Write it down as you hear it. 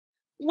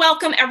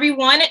Welcome,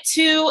 everyone,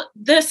 to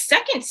the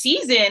second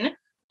season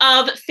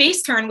of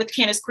Face Turn with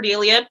Candace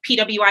Cordelia,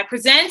 PWI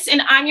Presents.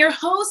 And I'm your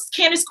host,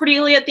 Candace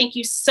Cordelia. Thank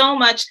you so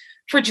much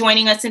for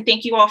joining us. And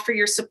thank you all for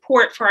your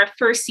support for our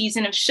first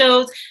season of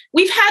shows.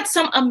 We've had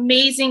some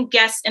amazing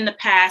guests in the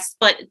past,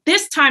 but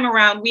this time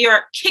around, we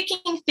are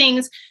kicking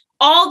things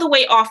all the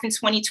way off in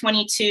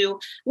 2022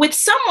 with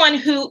someone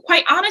who,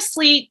 quite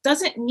honestly,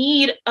 doesn't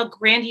need a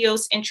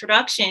grandiose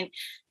introduction.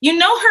 You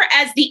know her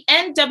as the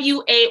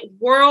NWA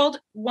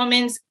World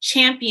Women's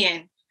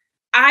Champion.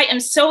 I am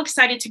so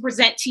excited to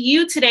present to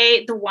you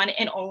today the one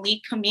and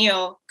only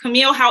Kamille.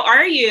 Kamille, how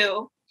are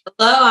you?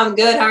 Hello, I'm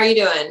good. How are you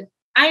doing?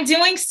 I'm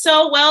doing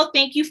so well.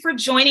 Thank you for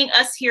joining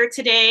us here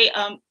today.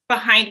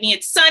 Behind me,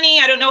 it's sunny.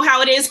 I don't know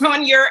how it is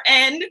on your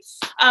end,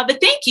 but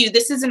thank you.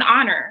 This is an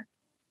honor.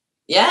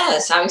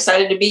 Yes, I'm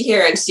excited to be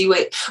here and see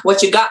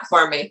what you got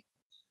for me.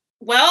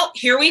 Well,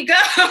 here we go.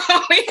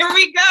 Here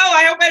we go.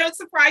 I hope I don't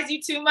surprise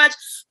you too much,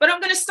 but I'm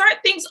going to start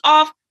things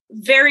off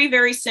very,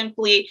 very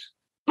simply.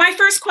 My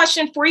first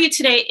question for you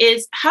today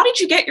is, how did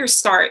you get your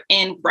start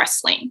in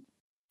wrestling?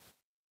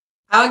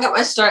 How I got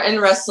my start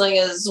in wrestling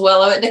is,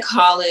 well, I went to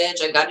college.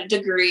 I got a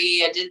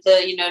degree. I did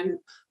the,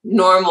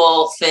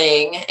 normal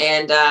thing.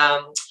 And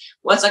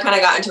once I kind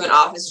of got into an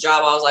office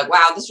job, I was like,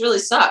 wow, this really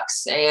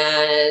sucks.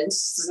 And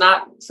this is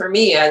not for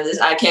me.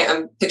 I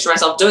can't picture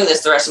myself doing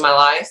this the rest of my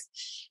life.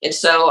 And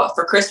so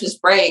for Christmas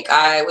break,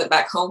 I went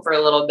back home for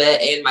a little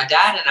bit, and my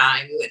dad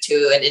and we went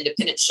to an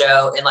independent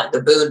show in like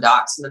the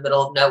boondocks in the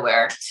middle of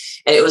nowhere.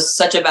 And it was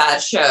such a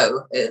bad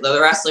show. The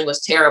wrestling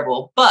was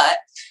terrible, but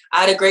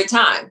I had a great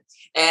time.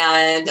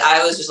 And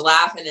I was just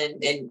laughing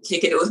and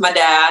kicking it with my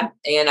dad.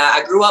 And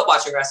I grew up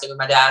watching wrestling with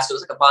my dad. So it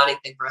was like a bonding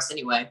thing for us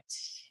anyway.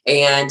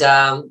 And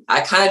I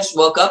kind of just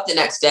woke up the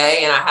next day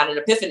and I had an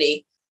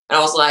epiphany. And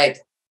I was like,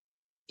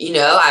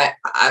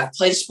 I've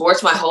played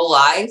sports my whole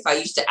life. I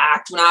used to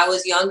act when I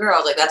was younger. I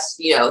was like, that's,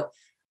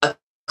 a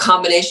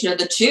combination of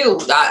the two.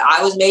 I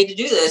was made to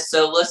do this.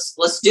 So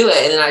let's do it.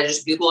 And then I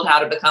just Googled how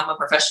to become a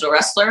professional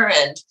wrestler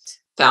and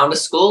found a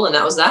school. And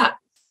that was that.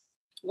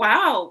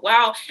 Wow.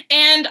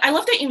 And I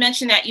love that you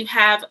mentioned that you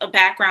have a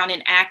background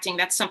in acting.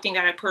 That's something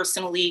that I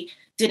personally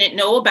didn't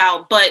know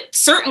about, but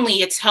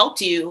certainly it's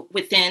helped you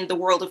within the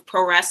world of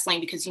pro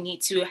wrestling because you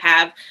need to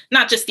have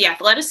not just the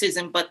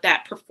athleticism, but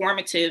that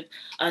performative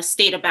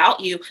state about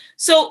you.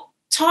 So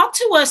talk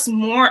to us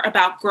more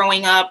about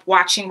growing up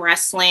watching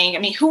wrestling. I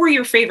mean, who were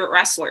your favorite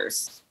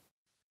wrestlers?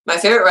 My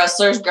favorite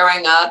wrestlers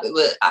growing up, it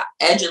was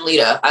Edge and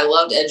Lita. I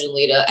loved Edge and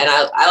Lita. And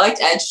I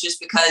liked Edge just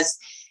because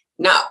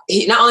not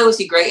only was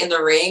he great in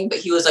the ring, but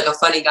he was like a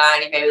funny guy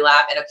and he made me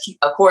laugh. And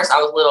of course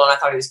I was little and I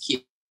thought he was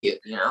cute.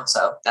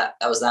 So that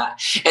was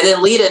that. And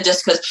then Lita,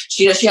 just because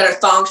she had her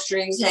thong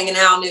strings hanging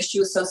out and she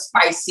was so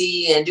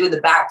spicy and doing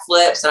the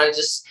backflips. And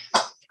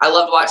I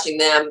loved watching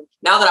them.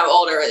 Now that I'm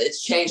older,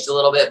 it's changed a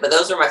little bit, but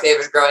those were my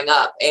favorites growing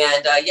up.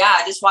 And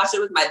I just watched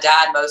it with my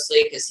dad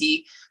mostly because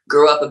he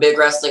grew up a big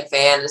wrestling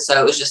fan. And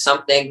so it was just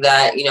something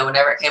that,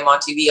 whenever it came on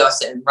TV, I was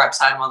sitting right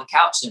beside him on the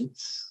couch and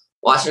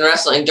watching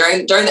wrestling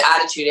during the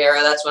Attitude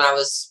Era. That's when I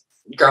was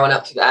growing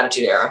up through the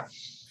Attitude Era.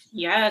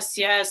 Yes.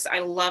 I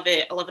love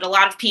it. A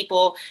lot of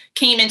people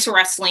came into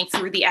wrestling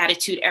through the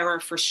Attitude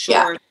Era for sure.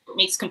 Yeah. It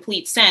makes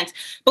complete sense.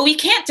 But we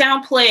can't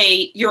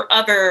downplay your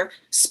other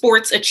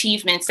sports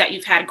achievements that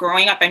you've had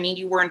growing up. I mean,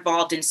 you were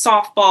involved in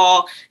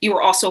softball. You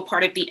were also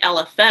part of the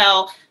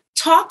LFL.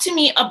 Talk to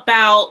me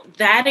about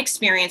that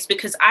experience,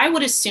 because I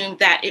would assume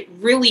that it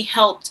really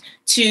helped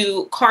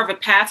to carve a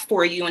path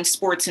for you in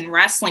sports and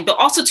wrestling, but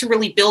also to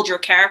really build your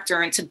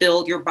character and to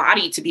build your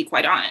body, to be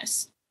quite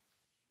honest.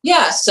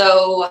 Yeah.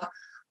 So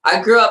I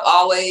grew up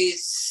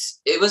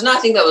it was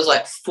nothing that was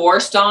like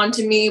forced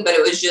onto me, but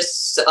it was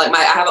just like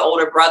I have an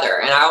older brother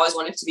and I always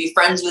wanted to be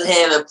friends with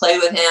him and play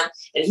with him.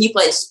 And he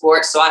played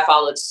sports, so I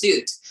followed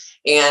suit.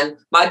 And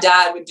my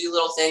dad would do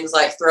little things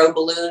like throw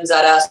balloons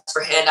at us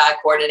for hand-eye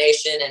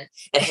coordination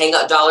and hang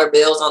up dollar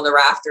bills on the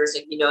rafters,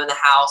 in the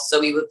house. So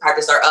we would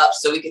practice our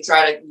ups so we could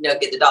try to,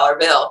 get the dollar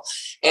bill.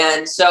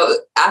 And so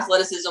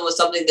athleticism was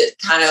something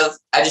that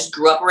I just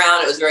grew up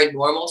around. It was very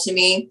normal to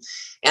me.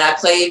 And I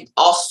played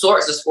all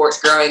sorts of sports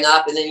growing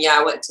up. And then,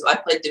 I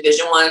played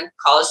Division I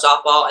college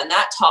softball. And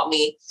that taught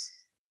me,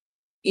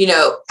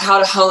 how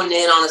to hone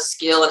in on a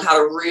skill and how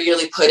to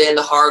really put in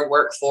the hard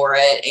work for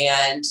it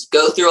and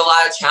go through a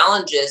lot of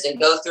challenges and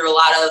go through a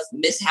lot of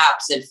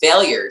mishaps and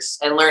failures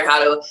and learn how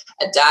to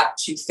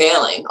adapt to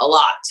failing a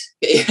lot.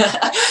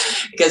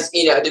 Because,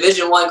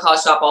 Division I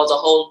college softball is a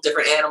whole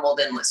different animal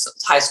than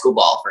high school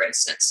ball, for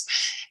instance.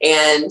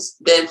 And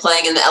then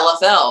playing in the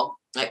LFL,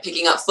 like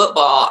picking up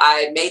football,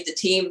 I made the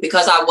team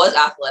because I was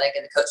athletic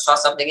and the coach saw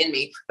something in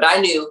me, but I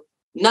knew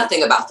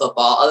nothing about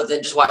football other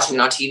than just watching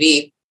it on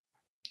TV.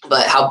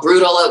 But how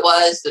brutal it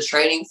was, the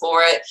training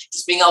for it,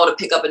 just being able to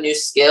pick up a new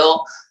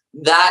skill,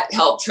 that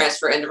helped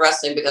transfer into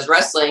wrestling, because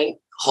wrestling,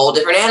 whole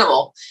different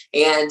animal.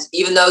 And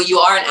even though you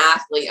are an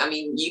athlete, I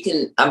mean,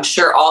 I'm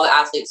sure all the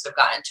athletes that have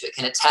gotten into it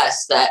can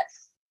attest that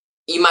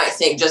you might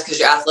think just because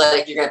you're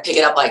athletic, you're going to pick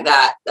it up like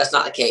that. That's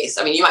not the case.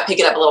 I mean, you might pick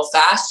it up a little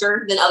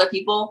faster than other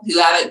people who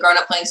haven't grown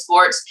up playing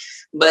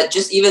sports, but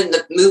just even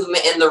the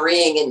movement in the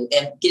ring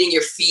and getting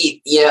your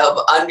feet, you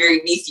know,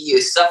 underneath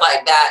you, stuff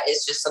like that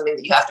is just something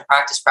that you have to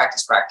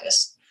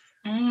practice.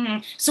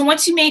 So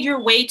once you made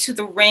your way to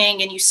the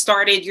ring and you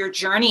started your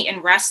journey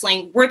in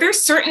wrestling, were there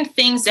certain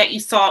things that you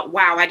thought,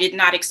 wow, I did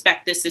not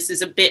expect this. This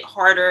is a bit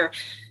harder,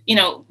 you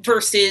know,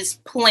 versus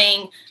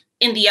playing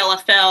in the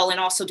LFL and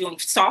also doing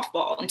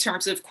softball in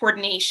terms of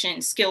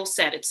coordination, skill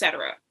set,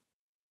 etc.?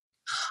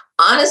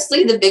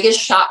 Honestly, the biggest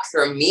shock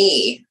for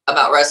me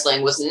about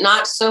wrestling was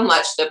not so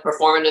much the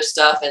performative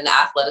stuff and the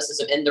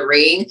athleticism in the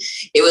ring.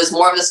 It was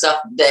more of the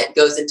stuff that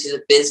goes into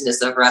the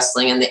business of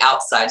wrestling and the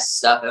outside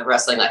stuff of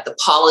wrestling, like the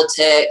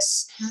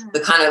politics,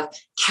 the kind of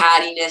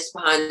cattiness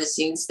behind the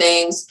scenes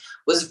things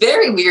was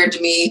very weird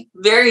to me,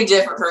 very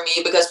different for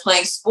me, because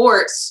playing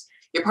sports,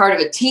 you're part of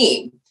a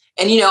team.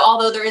 And, you know,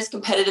 although there is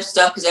competitive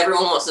stuff because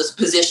everyone wants this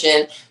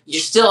position,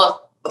 you're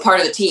still a part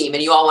of the team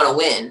and you all want to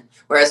win.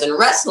 Whereas in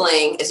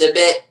wrestling, it's a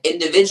bit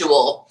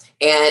individual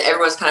and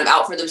everyone's kind of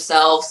out for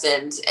themselves.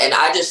 And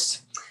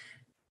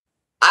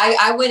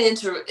I went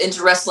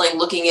into wrestling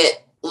looking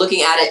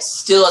at it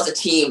still as a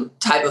team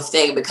type of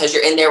thing, because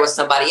you're in there with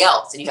somebody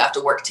else and you have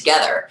to work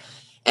together.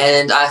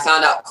 And I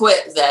found out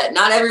quick that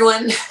not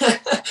everyone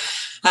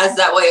has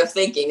that way of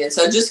thinking. And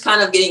so just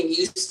kind of getting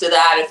used to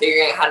that and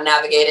figuring out how to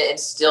navigate it and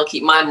still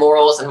keep my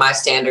morals and my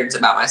standards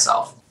about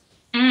myself.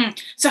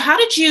 So how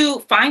did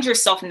you find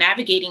yourself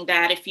navigating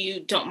that, if you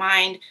don't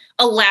mind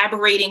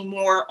elaborating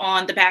more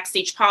on the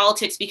backstage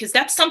politics? Because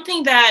that's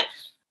something that,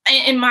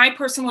 in my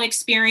personal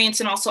experience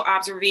and also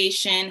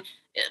observation,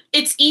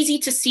 it's easy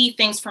to see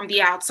things from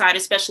the outside,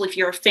 especially if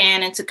you're a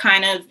fan, and to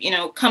kind of, you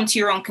know, come to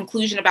your own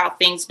conclusion about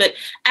things. But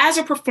as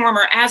a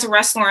performer, as a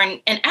wrestler,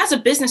 and as a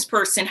business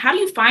person, how do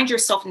you find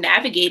yourself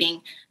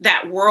navigating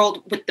that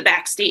world with the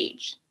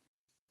backstage?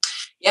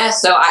 Yeah,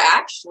 so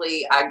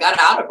I got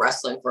out of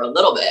wrestling for a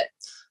little bit,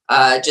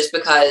 just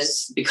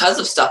because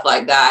of stuff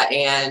like that.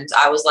 And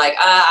I was like,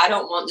 I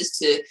don't want this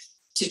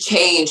to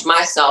change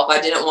myself.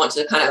 I didn't want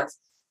to kind of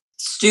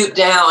stoop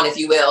down, if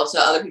you will, to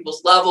other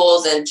people's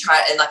levels and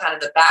try and like kind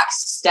of the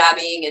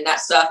backstabbing and that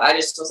stuff. I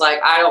just was like,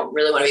 I don't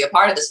really want to be a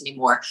part of this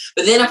anymore.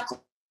 But then of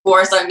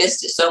course I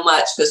missed it so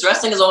much, because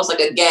wrestling is almost like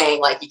a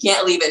gang. Like you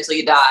can't leave it until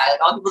you die. Like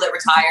all people that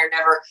retire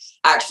never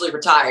actually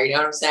retire. You know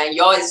what I'm saying?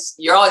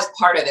 You're always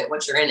part of it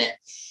once you're in it.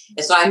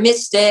 And so I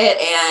missed it.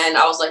 And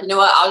I was like, you know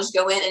what, I'll just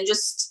go in and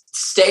just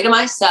stay to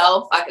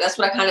myself. That's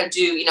what I kind of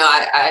do. You know,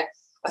 I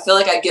feel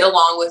like I get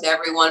along with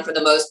everyone for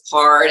the most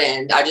part,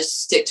 and I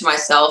just stick to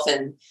myself.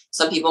 And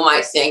some people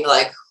might think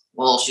like,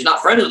 well, she's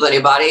not friends with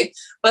anybody,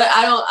 but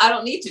I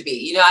don't need to be,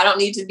 you know, I don't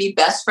need to be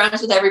best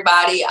friends with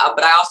everybody,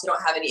 but I also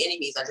don't have any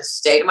enemies. I just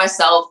stay to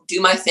myself,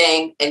 do my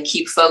thing, and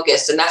keep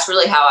focused. And that's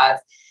really how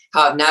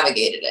I've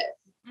navigated it.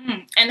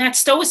 And that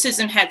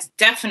stoicism has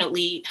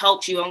definitely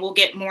helped you. And we'll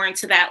get more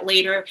into that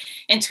later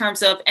in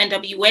terms of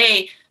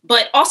NWA.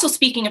 But also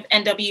speaking of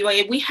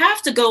NWA, we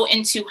have to go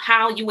into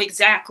how you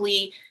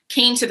exactly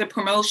came to the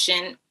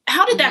promotion.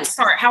 How did that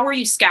start? How were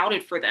you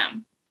scouted for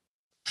them?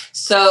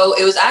 So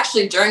it was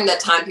actually during that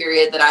time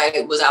period that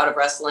I was out of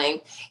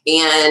wrestling,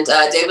 and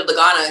David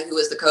Lagana, who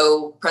was the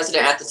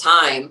co-president at the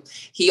time,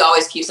 he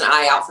always keeps an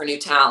eye out for new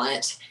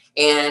talent.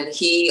 And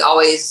he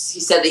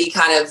said that he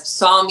kind of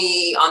saw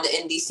me on the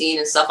indie scene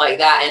and stuff like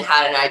that and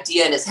had an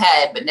idea in his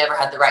head, but never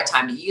had the right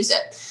time to use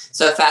it.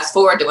 So fast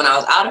forward to when I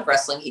was out of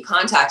wrestling, he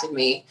contacted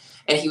me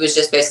and he was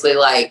just basically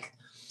like,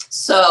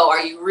 so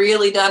are you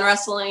really done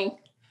wrestling?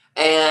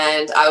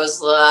 And I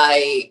was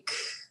like,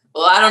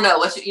 well, I don't know.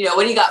 What do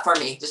you got for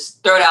me?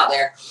 Just throw it out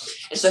there.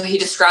 And so he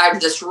described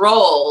this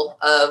role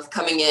of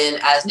coming in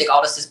as Nick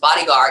Aldis's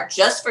bodyguard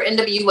just for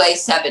NWA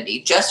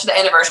 70, just for the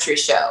anniversary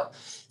show.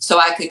 So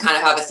I could kind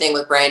of have a thing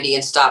with Brandy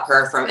and stop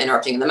her from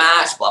interrupting the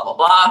match, blah, blah,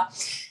 blah.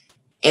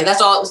 And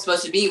that's all it was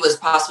supposed to be, was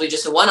possibly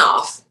just a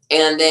one-off.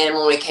 And then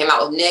when we came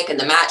out with Nick and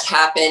the match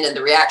happened and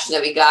the reaction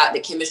that we got, the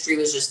chemistry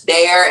was just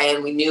there,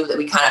 and we knew that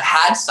we kind of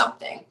had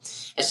something.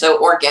 And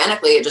so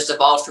organically, it just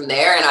evolved from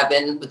there, and I've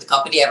been with the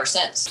company ever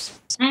since.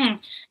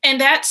 And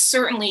that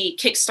certainly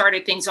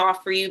kickstarted things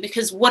off for you,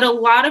 because what a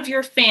lot of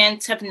your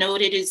fans have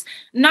noted is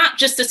not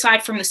just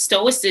aside from the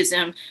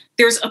stoicism,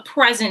 there's a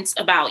presence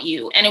about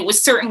you. And it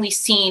was certainly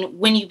seen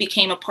when you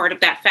became a part of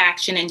that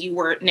faction and you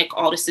were Nick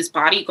Aldis's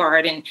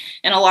bodyguard. And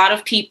a lot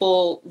of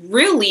people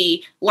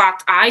really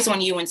locked eyes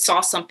on you and saw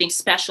something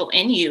special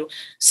in you.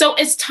 So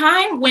as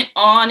time went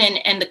on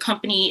and the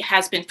company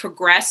has been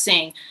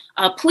progressing,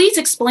 please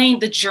explain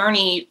the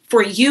journey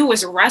for you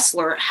as a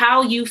wrestler,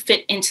 how you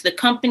fit into the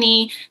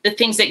company, the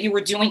things that you were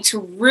doing to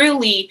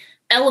really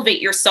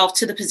elevate yourself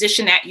to the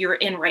position that you're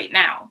in right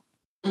now.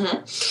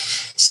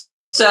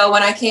 So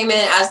when I came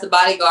in as the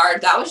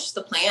bodyguard, that was just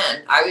the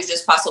plan. I was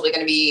just possibly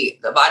going to be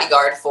the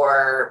bodyguard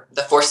for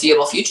the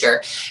foreseeable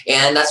future.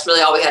 And that's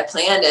really all we had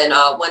planned. And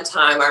one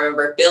time I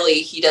remember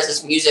Billy, he does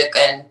his music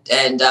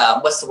and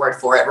what's the word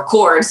for it?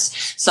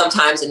 Records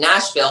sometimes in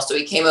Nashville. So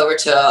he came over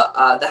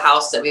to the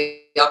house that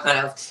we all kind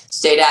of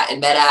stayed at and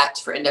met at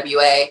for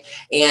NWA.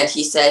 And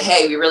he said,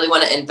 hey, we really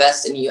want to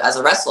invest in you as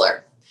a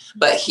wrestler.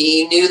 But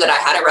he knew that I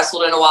hadn't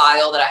wrestled in a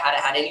while, that I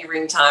hadn't had any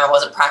ring time. I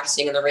wasn't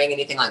practicing in the ring,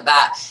 anything like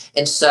that.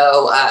 And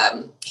so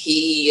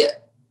he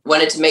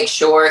wanted to make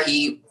sure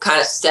he kind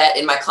of set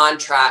in my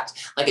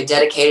contract like a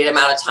dedicated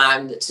amount of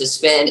time to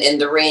spend in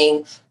the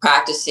ring,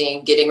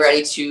 practicing, getting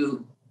ready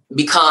to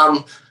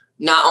become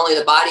not only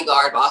the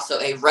bodyguard, but also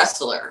a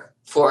wrestler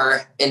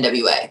for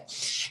NWA.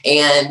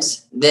 And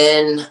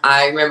then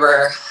I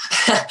remember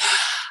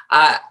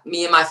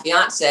me and my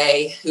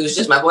fiance, who was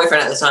just my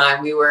boyfriend at the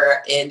time, we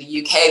were in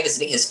the UK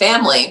visiting his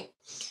family.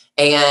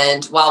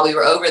 And while we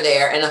were over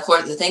there, and of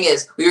course, the thing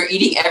is, we were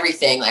eating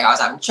everything. Like I was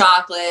having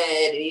chocolate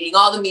and eating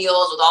all the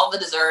meals with all the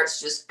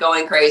desserts, just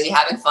going crazy,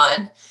 having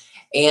fun.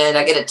 And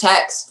I get a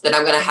text that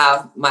I'm going to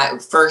have my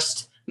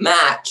first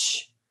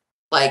match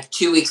like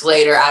 2 weeks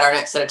later at our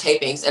next set of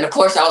tapings. And of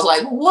course I was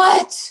like,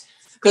 what?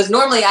 Because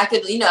normally I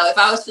could, if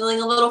I was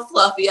feeling a little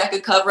fluffy, I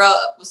could cover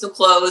up with some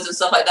clothes and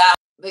stuff like that.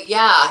 But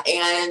yeah,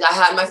 and I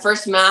had my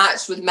first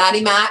match with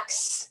Maddie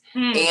Max.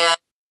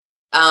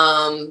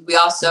 And we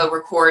also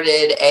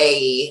recorded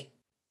a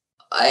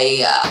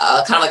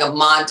kind of like a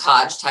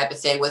montage type of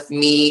thing with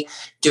me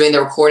doing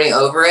the recording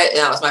over it. And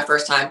that was my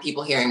first time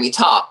people hearing me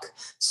talk.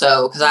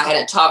 So, because I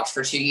hadn't talked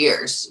for 2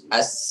 years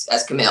as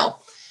Kamille.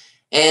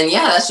 And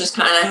yeah, that's just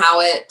kind of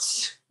how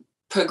it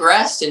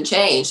progressed and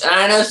changed. And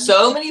I know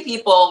so many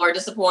people were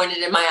disappointed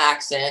in my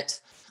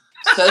accent.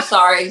 So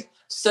sorry.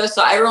 So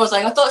sorry. Everyone was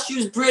like, I thought she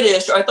was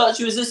British, or I thought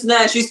she was this and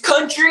that. She's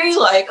country.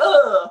 Like,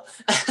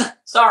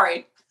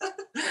 sorry.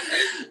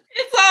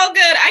 It's all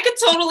good. I could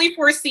totally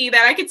foresee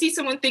that. I could see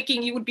someone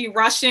thinking you would be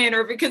Russian,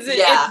 or because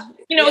it's,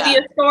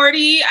 the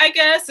authority, I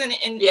guess, in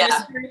a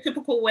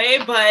stereotypical way.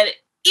 But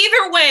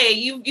either way,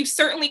 you've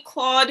certainly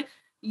clawed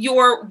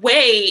your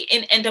way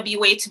in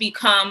NWA to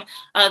become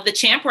the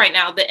champ right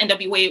now, the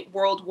NWA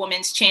World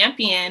Women's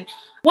Champion.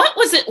 What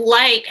was it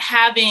like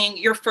having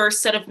your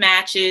first set of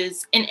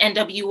matches in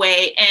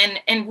NWA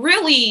and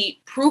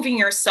really proving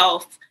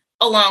yourself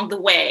along the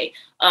way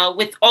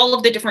with all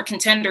of the different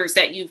contenders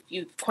that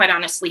you've quite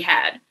honestly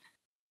had?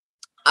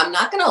 I'm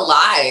not going to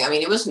lie. I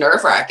mean, it was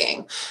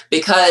nerve-wracking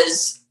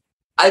because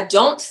I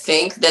don't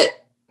think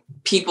that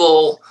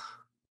people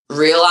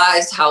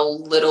realized how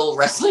little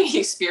wrestling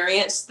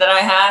experience that I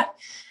had.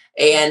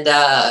 And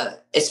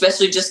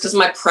especially just because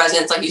my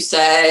presence, like you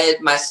said,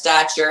 my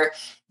stature,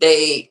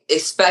 they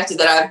expected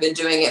that I've been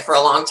doing it for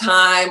a long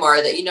time,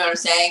 or that, you know what I'm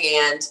saying?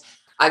 And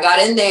I got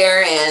in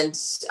there and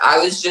I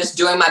was just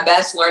doing my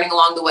best, learning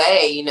along the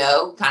way,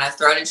 kind of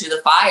thrown into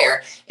the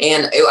fire.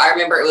 And I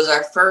remember it was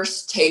our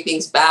first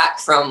tapings back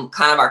from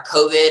kind of our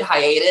COVID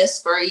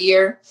hiatus for a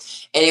year.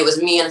 And it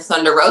was me and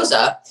Thunder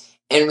Rosa.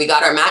 And we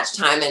got our match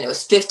time and it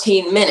was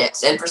 15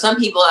 minutes. And for some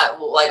people that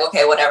like,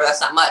 okay, whatever,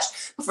 that's not much.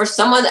 But for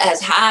someone that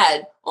has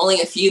had only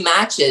a few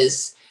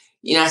matches,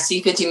 I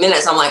see 15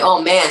 minutes, I'm like,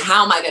 oh man,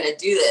 how am I going to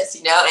do this?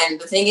 And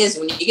the thing is,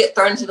 when you get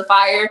thrown into the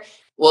fire,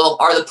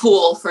 or the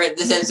pool, for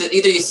this instance,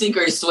 either you sink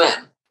or you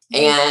swim.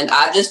 And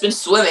I've just been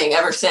swimming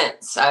ever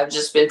since. I've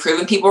just been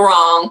proving people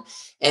wrong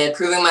and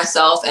proving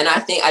myself. And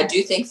I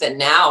do think that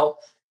now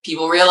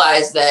people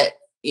realize that,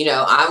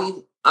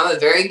 I'm a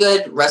very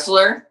good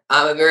wrestler.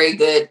 I'm a very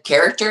good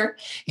character.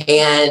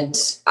 And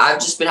I've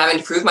just been having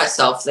to prove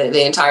myself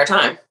the entire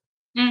time.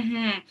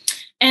 Mm-hmm.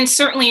 And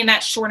certainly in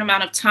that short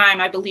amount of time,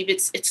 I believe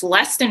it's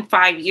less than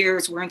 5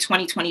 years. We're in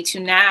 2022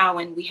 now,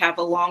 and we have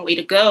a long way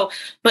to go.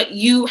 But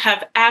you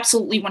have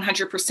absolutely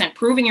 100%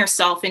 proven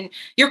yourself. And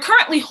you're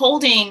currently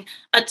holding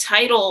a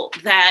title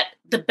that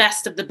the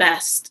best of the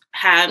best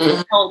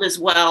have held as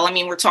well. I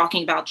mean, we're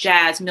talking about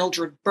Jazz,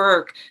 Mildred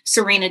Burke,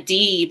 Serena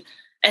Deeb,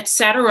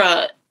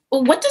 etc.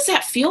 What does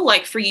that feel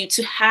like for you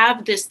to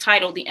have this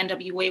title, the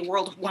NWA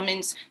World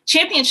Women's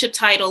Championship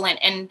title,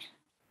 and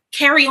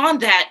carry on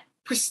that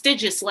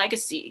prestigious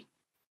legacy?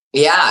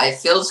 Yeah, it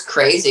feels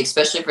crazy,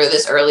 especially for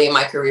this early in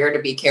my career to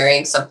be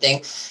carrying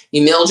something.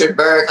 Mildred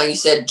Burke, like you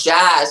said,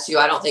 Jazz, who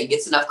I don't think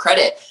gets enough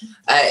credit.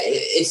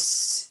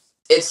 It's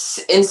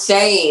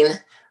insane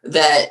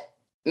that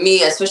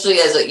me, especially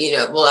as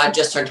I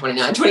just turned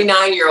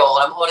 29-year-old,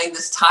 I'm holding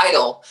this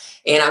title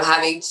and I'm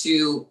having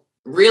to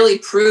really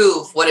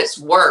prove what it's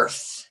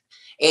worth.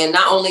 And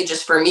not only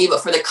just for me,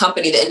 but for the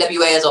company, the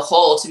NWA as a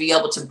whole, to be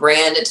able to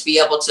brand it, to be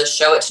able to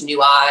show it to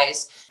new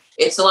eyes.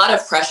 It's a lot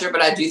of pressure,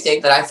 but I do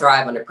think that I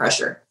thrive under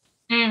pressure.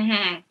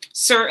 Mm-hmm.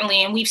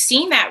 Certainly. And we've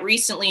seen that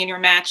recently in your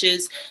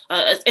matches,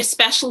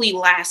 especially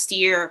last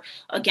year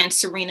against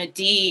Serena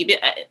Deeb.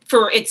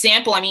 For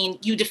example, I mean,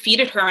 you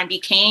defeated her and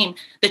became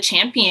the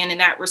champion in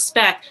that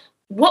respect.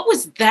 What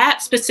was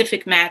that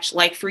specific match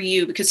like for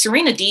you? Because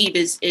Serena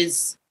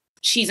Deeb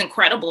she's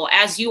incredible,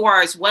 as you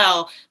are as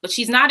well, but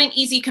she's not an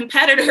easy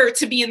competitor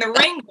to be in the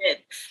ring with.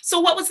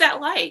 So what was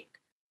that like?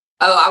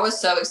 Oh, I was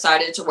so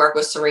excited to work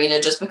with Serena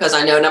just because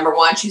I know, number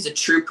one, she's a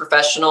true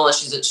professional and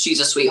she's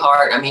a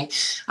sweetheart. I mean,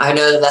 I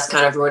know that's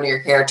kind of ruining your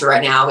character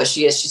right now, but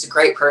she's a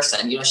great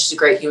person. She's a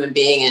great human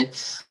being.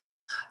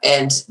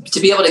 And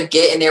to be able to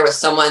get in there with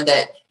someone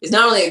that is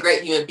not only a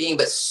great human being,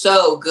 but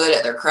so good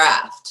at their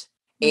craft.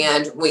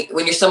 And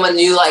when you're someone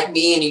new like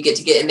me and you get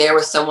to get in there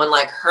with someone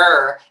like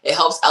her, it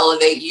helps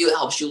elevate you. It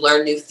helps you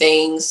learn new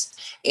things.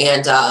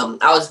 And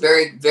I was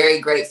very, very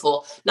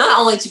grateful, not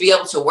only to be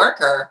able to work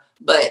her,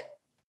 but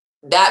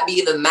that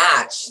be the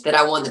match that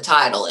I won the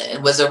title in.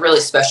 It was a really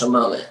special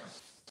moment.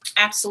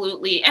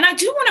 Absolutely. And I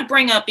do want to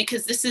bring up,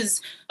 because this is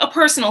a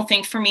personal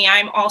thing for me.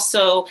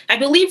 I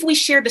believe we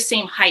share the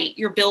same height.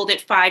 You're billed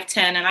at 5'10",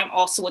 and I'm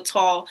also a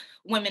tall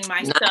woman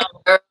myself.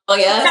 Nice girl.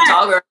 Yes,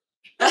 tall girl.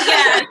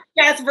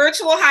 Yes,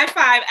 virtual high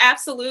five.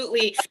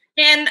 Absolutely.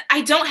 And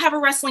I don't have a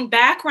wrestling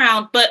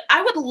background, but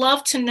I would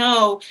love to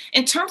know,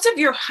 in terms of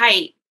your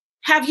height,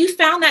 have you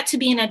found that to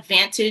be an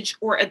advantage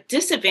or a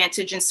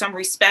disadvantage in some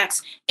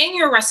respects in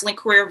your wrestling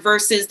career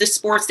versus the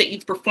sports that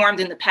you've performed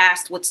in the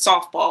past with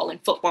softball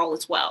and football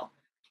as well?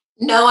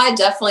 No, I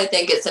definitely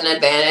think it's an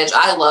advantage.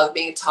 I love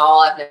being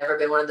tall. I've never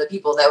been one of the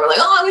people that were like,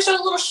 oh, I wish I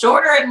was a little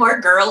shorter and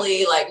more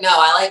girly. Like, no,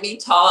 I like being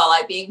tall. I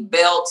like being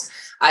built.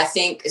 I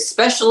think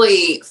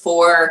especially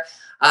for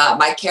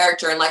my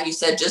character, and like you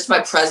said, just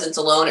my presence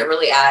alone, it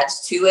really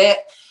adds to it.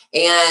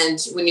 And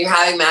when you're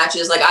having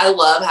matches, like I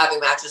love having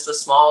matches with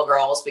small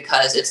girls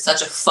because it's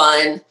such a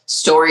fun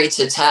story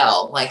to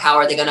tell. Like, how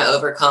are they going to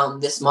overcome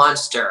this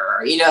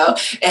monster, you know?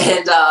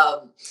 And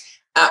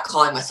not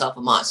calling myself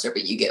a monster,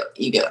 but you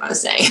get what I'm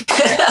saying.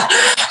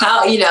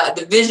 How, you know,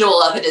 the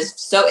visual of it is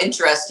so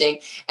interesting.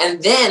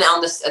 And then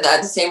at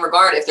the same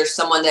regard, if there's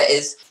someone that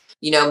is,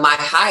 you know, my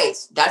height,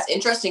 that's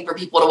interesting for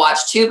people to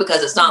watch too,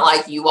 because it's not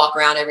like you walk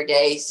around every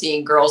day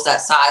seeing girls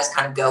that size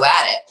kind of go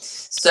at it.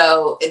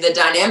 So the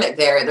dynamic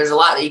there's a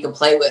lot that you can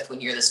play with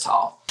when you're this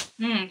tall.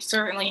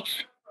 Certainly.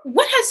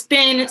 What has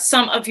been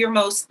some of your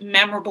most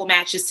memorable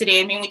matches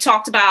today? I mean, we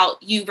talked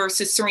about you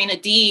versus Serena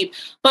Deeb,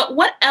 but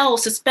what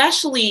else,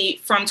 especially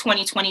from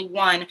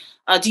 2021,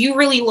 do you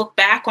really look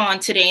back on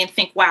today and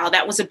think, wow,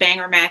 that was a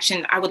banger match,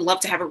 and I would love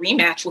to have a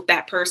rematch with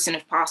that person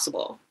if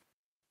possible?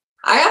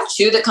 I have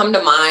two that come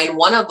to mind.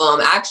 One of them,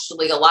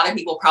 actually, a lot of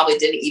people probably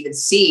didn't even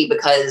see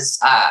because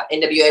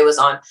NWA was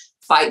on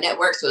Fight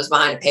Network, so it was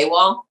behind a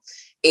paywall.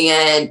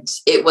 And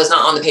it was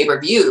not on the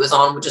pay-per-view. It was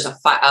on just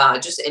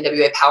an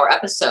NWA Power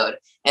episode.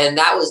 And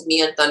that was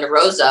me and Thunder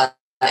Rosa.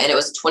 And it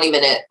was a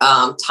 20-minute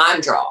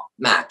time draw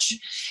match.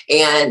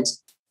 And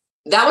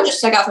that one just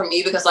stuck out for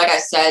me because, like I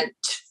said,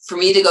 for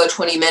me to go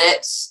 20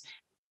 minutes,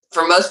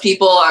 for most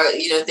people are,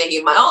 you know,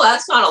 thinking, oh,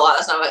 that's not a lot.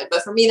 That's not a lot.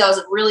 But for me, that was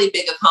a really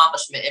big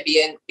accomplishment, and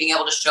being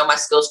able to show my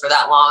skills for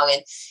that long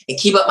and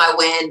keep up my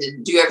wind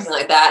and do everything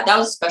like that. That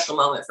was a special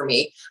moment for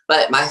me.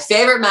 But my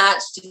favorite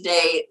match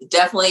today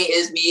definitely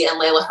is me and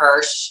Layla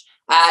Hirsch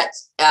at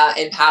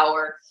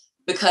Empower,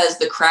 because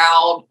the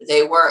crowd,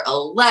 they were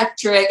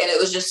electric and it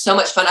was just so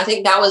much fun. I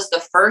think that was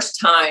the first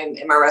time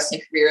in my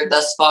wrestling career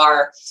thus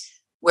far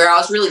where I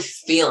was really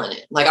feeling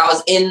it. Like, I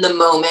was in the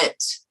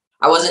moment.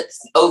 I wasn't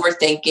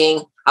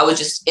overthinking. I was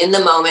just in the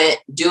moment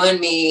doing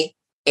me.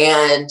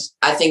 And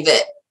I think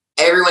that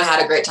everyone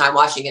had a great time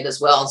watching it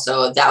as well.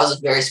 So that was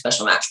a very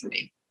special match for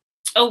me.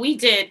 Oh, we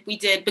did.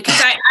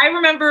 Because I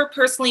remember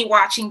personally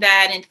watching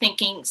that and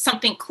thinking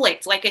something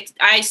clicked. Like,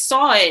 I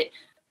saw it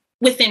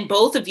within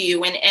both of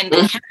you, and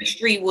the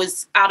chemistry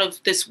was out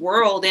of this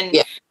world. And,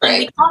 and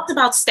we talked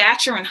about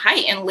stature and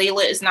height, and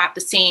Layla is not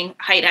the same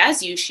height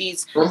as you.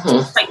 She's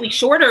slightly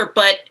shorter,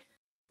 but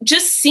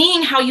just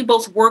seeing how you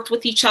both worked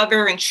with each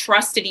other and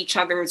trusted each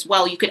other as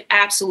well, you could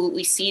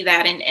absolutely see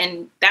that.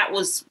 And that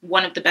was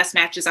one of the best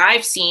matches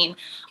I've seen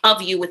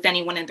of you with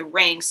anyone in the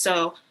ring.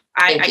 So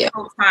I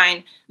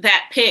co-sign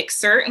that pick,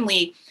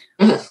 certainly.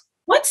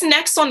 What's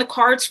next on the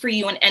cards for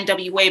you in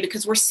NWA?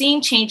 Because we're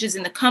seeing changes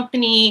in the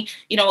company.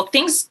 You know,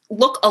 things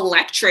look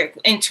electric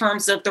in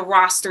terms of the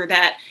roster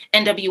that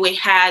NWA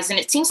has. And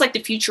it seems like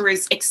the future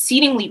is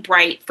exceedingly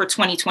bright for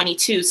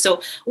 2022.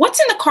 So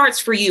what's in the cards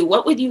for you?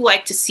 What would you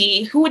like to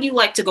see? Who would you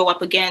like to go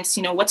up against?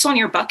 You know, what's on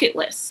your bucket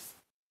list?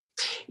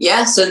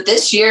 Yeah, so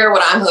this year,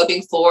 what I'm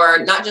hoping for,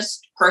 not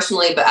just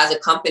personally, but as a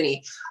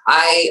company,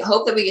 I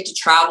hope that we get to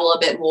travel a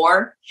bit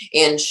more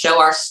and show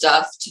our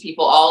stuff to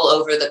people all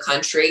over the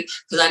country.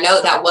 Because I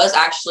know that was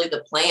actually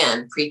the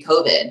plan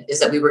pre-COVID,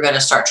 is that we were going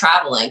to start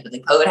traveling, but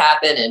then COVID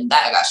happened and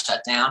that got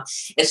shut down.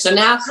 And so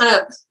now kind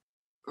of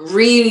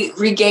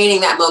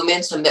regaining that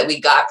momentum that we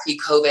got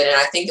pre-COVID. And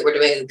I think that we're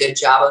doing a good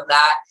job of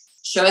that,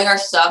 showing our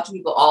stuff to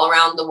people all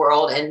around the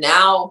world. And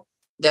now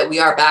that we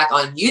are back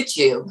on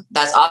YouTube,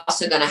 that's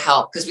also going to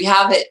help, because we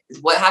have it.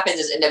 What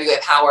happens is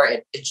NWA Power,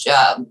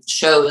 it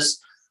shows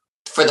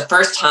for the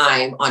first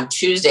time on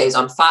Tuesdays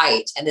on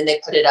Fight, and then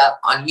they put it up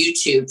on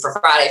YouTube for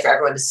Friday for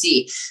everyone to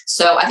see.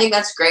 So I think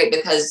that's great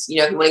because, you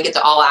know, if you want to get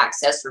to all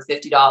access for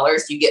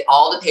 $50, you get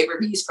all the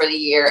pay-per-views for the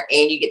year,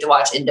 and you get to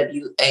watch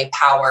NWA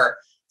Power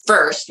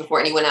first before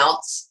anyone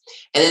else.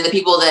 And then the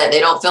people that they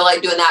don't feel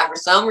like doing that for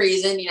some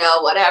reason, you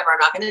know, whatever, I'm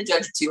not going to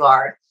judge it too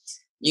hard,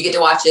 you get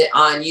to watch it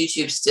on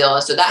YouTube still.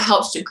 So that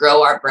helps to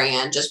grow our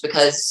brand, just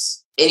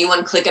because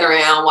anyone clicking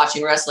around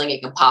watching wrestling,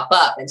 it can pop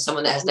up, and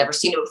someone that has never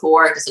seen it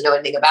before, doesn't know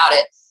anything about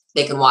it,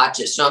 they can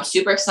watch it. So I'm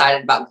super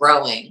excited about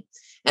growing.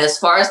 And as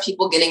far as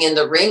people getting in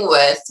the ring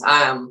with,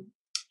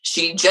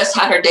 she just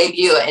had her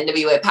debut at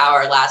NWA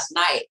Power last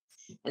night.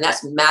 And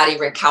that's Maddie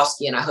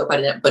Rinkowski. And I hope I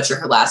didn't butcher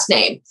her last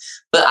name.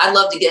 But I'd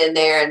love to get in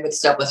there and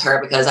mix it up with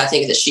her because I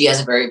think that she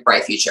has a very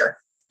bright future.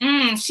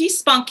 She's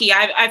spunky.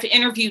 I've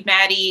interviewed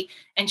Maddie,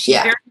 and she's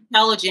very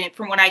intelligent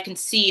from what I can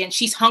see. And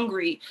she's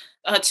hungry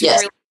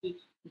to really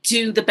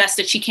do the best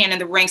that she can in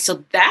the ring.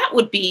 So that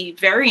would be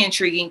very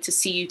intriguing to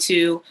see you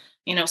two,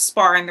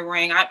 spar in the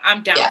ring.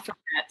 I'm down for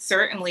that,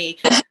 certainly.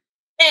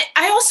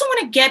 I also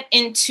want to get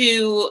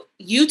into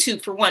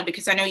YouTube for one,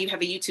 because I know you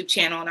have a YouTube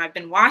channel and I've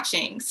been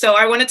watching. So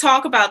I want to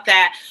talk about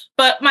that.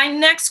 But my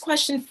next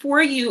question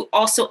for you,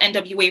 also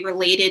NWA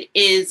related,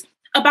 is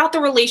about the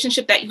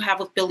relationship that you have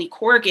with Billy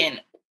Corgan.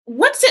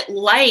 What's it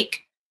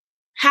like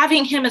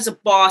having him as a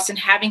boss and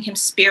having him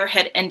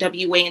spearhead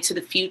NWA into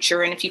the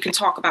future? And if you can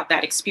talk about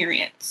that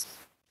experience.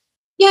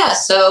 Yeah,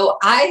 so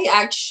I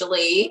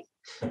actually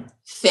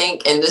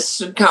think, and this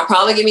would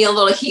probably give me a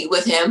little heat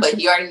with him, but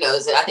he already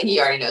knows it. I think he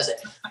already knows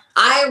it.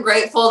 I am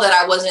grateful that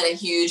I wasn't a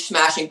huge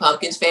Smashing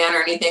Pumpkins fan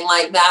or anything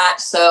like that.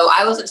 So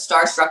I wasn't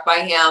starstruck by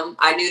him.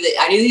 I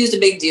knew he was a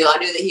big deal. I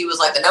knew that he was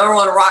like the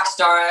 #1 rock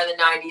star in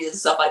the 90s and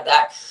stuff like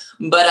that.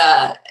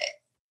 But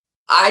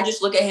I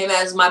just look at him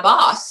as my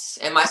boss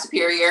and my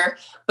superior,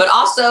 but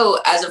also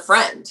as a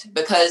friend,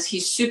 because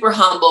he's super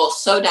humble,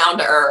 so down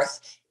to earth,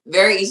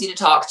 very easy to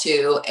talk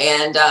to,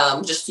 and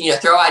just,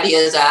 throw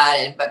ideas at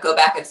and go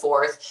back and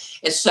forth.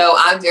 And so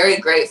I'm very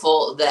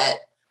grateful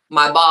that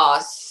my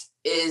boss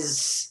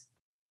is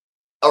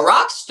a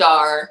rock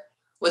star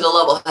with a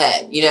level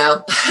head,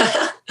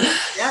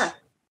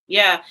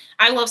 Yeah.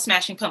 I love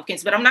Smashing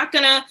Pumpkins, but I'm not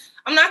gonna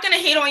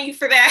hate on you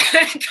for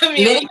that.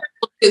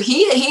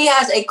 He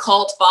has a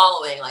cult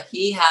following. Like,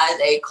 he has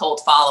a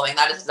cult following.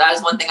 That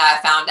is one thing I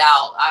found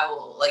out.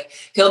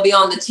 He'll be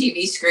on the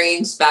TV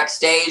screens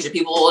backstage and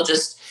people will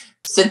just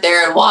sit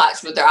there and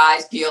watch with their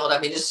eyes peeled. I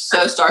mean, just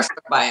so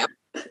starstruck by him.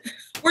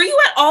 Were you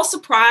at all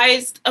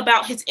surprised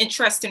about his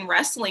interest in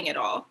wrestling at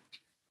all?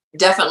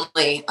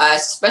 Definitely,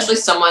 especially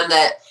someone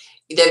that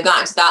they've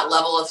gotten to that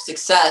level of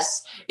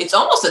success. It's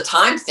almost a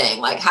time thing.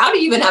 Like, how do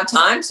you even have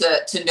time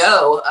to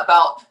know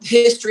about the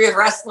history of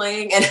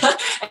wrestling and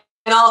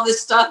and all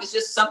this stuff? It's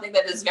just something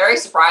that is very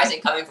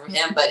surprising coming from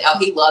him, but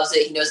he loves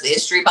it. He knows the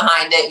history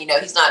behind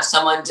it. He's not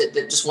someone that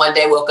just one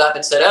day woke up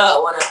and said, oh,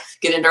 I want to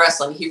get into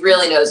wrestling. He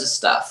really knows his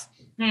stuff.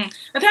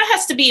 But that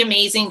has to be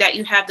amazing that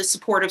you have the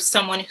support of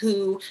someone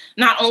who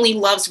not only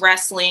loves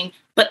wrestling,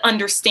 but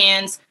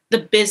understands the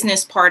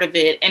business part of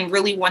it and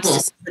really wants to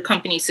see the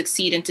company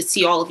succeed and to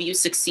see all of you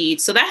succeed.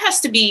 So that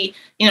has to be,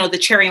 the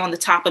cherry on the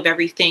top of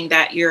everything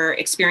that you're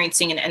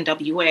experiencing in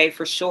NWA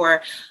for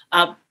sure.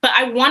 But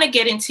I want to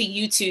get into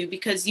YouTube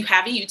because you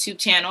have a YouTube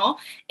channel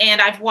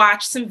and I've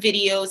watched some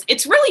videos.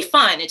 It's really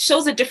fun. It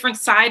shows a different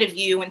side of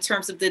you in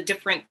terms of the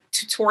different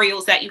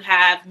tutorials that you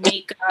have,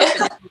 makeup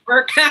and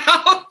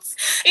workouts,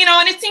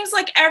 and it seems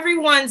like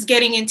everyone's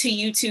getting into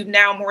YouTube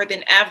now more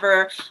than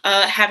ever,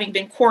 having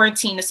been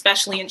quarantined,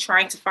 especially, and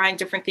trying to find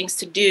different things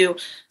to do.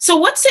 So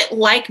what's it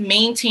like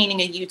maintaining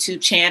a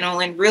YouTube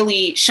channel and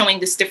really showing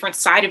this different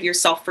side of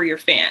yourself for your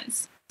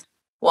fans?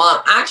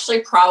 Well, I'm actually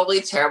probably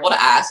terrible to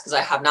ask because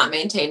I have not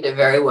maintained it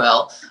very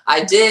well.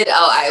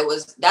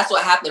 That's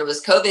what happened. It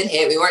was COVID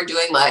hit. We weren't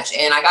doing much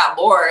and I got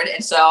bored.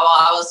 And so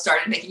I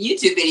started making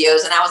YouTube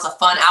videos, and that was a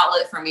fun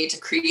outlet for me to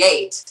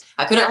create.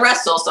 I couldn't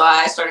wrestle, so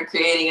I started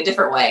creating a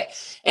different way.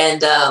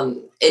 And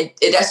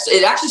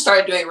it actually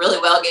started doing really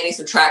well, gaining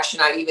some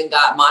traction. I even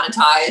got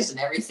monetized and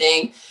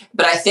everything.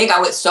 But I think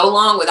I went so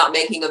long without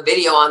making a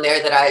video on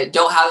there that I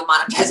don't have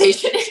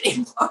monetization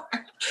anymore.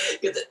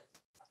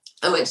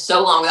 I went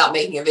so long without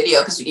making a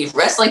video because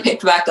wrestling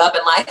picked back up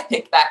and life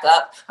picked back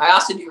up. I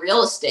also do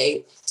real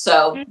estate.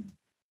 So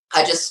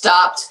I just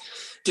stopped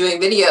doing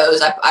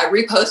videos. I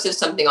reposted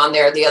something on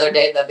there the other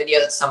day, the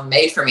video that someone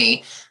made for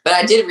me. But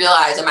I did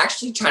realize I'm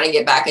actually trying to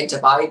get back into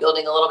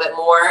bodybuilding a little bit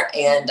more.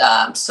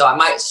 And so I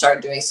might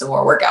start doing some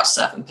more workout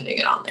stuff and putting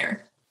it on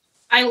there.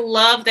 I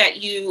love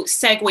that you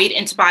segued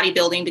into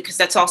bodybuilding because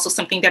that's also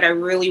something that I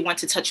really want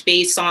to touch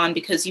base on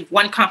because you've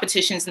won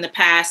competitions in the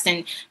past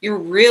and you're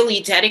really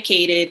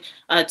dedicated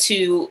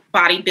to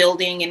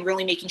bodybuilding and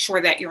really making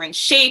sure that you're in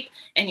shape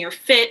and you're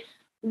fit.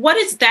 What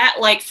is that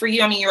like for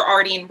you? I mean, you're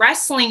already in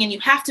wrestling and you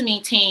have to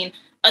maintain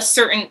a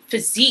certain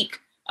physique.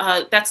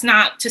 That's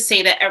not to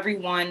say that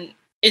everyone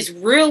is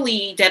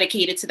really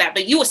dedicated to that,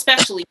 but you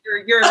especially,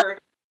 you're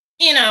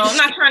I'm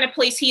not trying to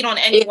place heat on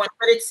anyone,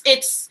 but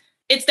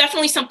it's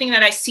definitely something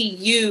that I see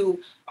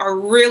you are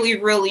really,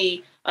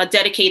 really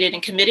dedicated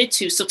and committed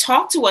to. So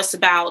talk to us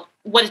about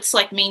what it's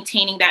like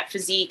maintaining that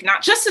physique,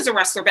 not just as a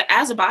wrestler, but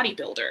as a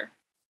bodybuilder.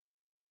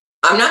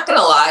 I'm not going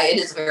to lie. It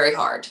is very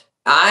hard.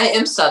 I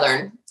am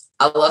Southern.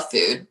 I love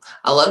food.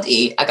 I love to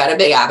eat. I got a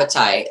big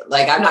appetite.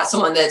 Like, I'm not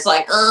someone that's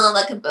like, I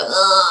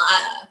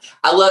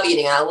love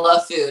eating. I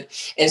love food.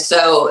 And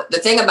so the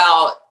thing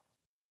about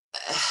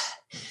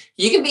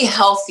you can be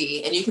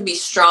healthy and you can be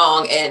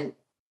strong and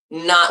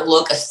not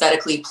look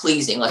aesthetically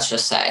pleasing, let's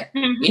just say,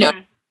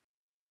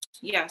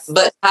 Yes.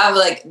 But have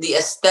like the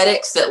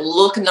aesthetics that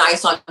look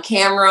nice on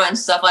camera and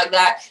stuff like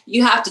that,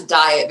 you have to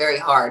diet very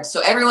hard.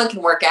 So everyone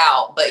can work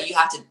out, but you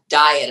have to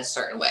diet a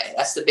certain way.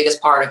 That's the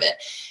biggest part of it.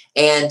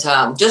 And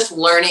just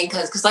learning,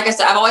 because like I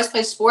said, I've always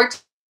played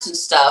sports and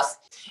stuff,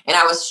 and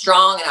I was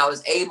strong and I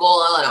was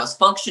able and I was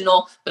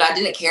functional, but I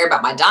didn't care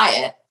about my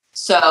diet.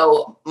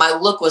 So my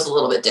look was a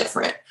little bit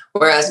different.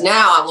 Whereas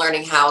now I'm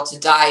learning how to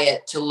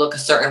diet to look a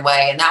certain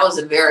way. And that was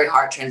a very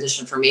hard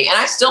transition for me. And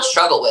I still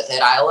struggle with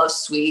it. I love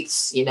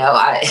sweets.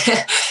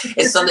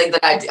 It's something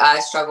that I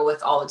struggle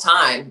with all the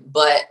time.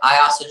 But I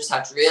also just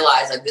have to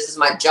realize, like, this is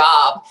my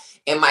job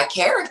and my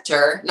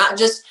character, not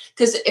just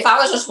because if I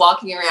was just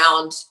walking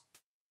around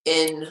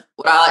in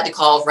what I like to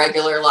call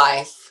regular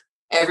life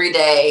every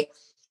day,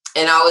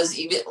 and I was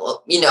even,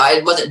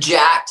 I wasn't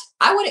jacked,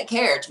 I wouldn't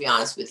care, to be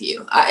honest with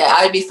you.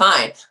 I'd be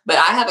fine. But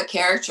I have a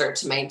character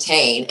to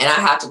maintain, and I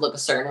have to look a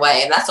certain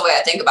way. And that's the way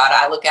I think about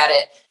it. I look at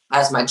it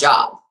as my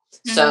job.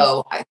 Mm-hmm.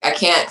 So I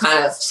can't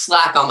kind of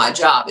slack on my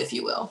job, if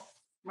you will.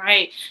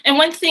 Right. And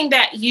one thing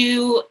that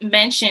you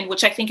mentioned,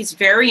 which I think is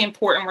very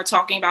important, we're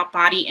talking about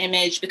body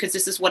image because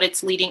this is what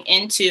it's leading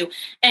into.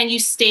 And you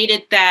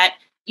stated that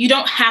you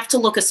don't have to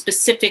look a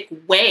specific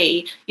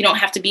way. You don't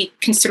have to be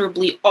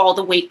considerably all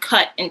the way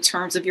cut in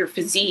terms of your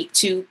physique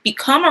to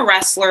become a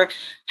wrestler.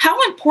 How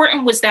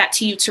important was that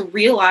to you to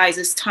realize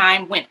as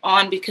time went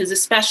on? Because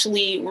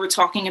especially we're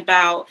talking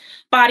about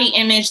body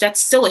image,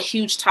 that's still a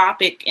huge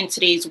topic in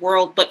today's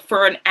world. But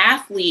for an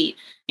athlete,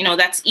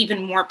 that's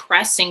even more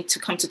pressing to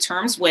come to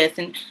terms with.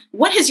 And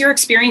what has your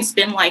experience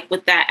been like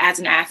with that as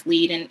an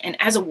athlete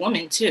and as a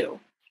woman too?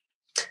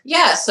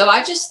 Yeah, so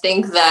I just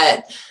think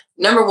that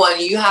number one,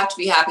 you have to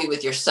be happy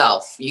with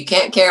yourself. You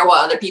can't care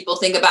what other people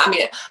think about. I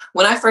mean,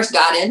 when I first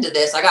got into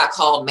this, I got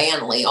called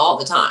manly all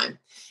the time.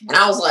 And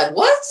I was like,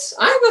 what?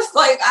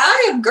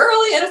 I am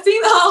girly and a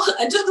female.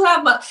 I just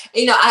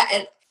have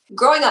and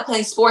growing up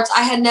playing sports,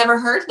 I had never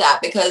heard that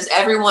because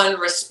everyone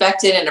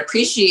respected and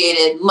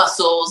appreciated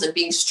muscles and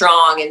being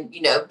strong and,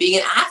 being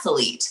an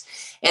athlete.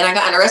 And I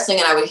got into wrestling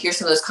and I would hear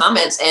some of those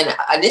comments. And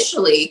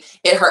initially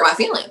it hurt my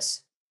feelings.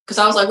 Because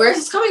I was like, where is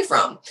this coming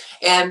from?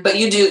 But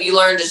you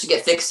learn just to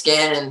get thick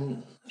skin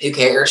and who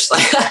cares?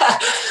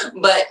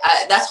 But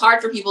that's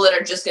hard for people that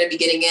are just going to be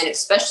getting in,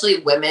 especially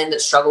women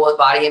that struggle with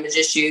body image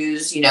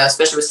issues,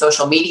 especially with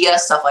social media,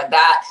 stuff like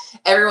that.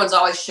 Everyone's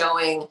always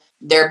showing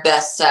their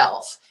best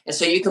self. And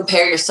so you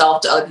compare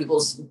yourself to other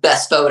people's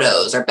best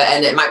photos and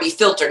it might be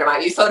filtered, it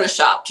might be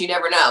photoshopped. You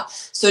never know.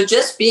 So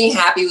just being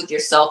happy with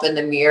yourself in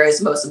the mirror is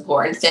the most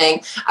important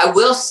thing. I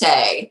will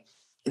say,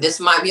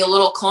 this might be a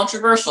little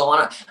controversial,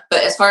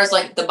 but as far as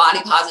like the body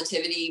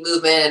positivity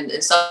movement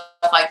and stuff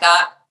like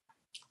that,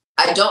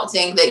 I don't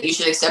think that you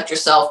should accept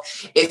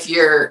yourself if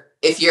you're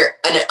in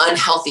an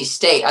unhealthy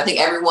state. I think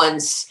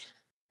everyone's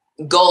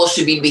goal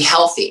should be to be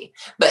healthy,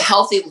 but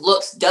healthy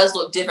does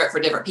look different for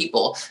different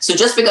people. So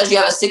just because you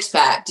have a six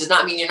pack does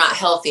not mean you're not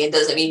healthy and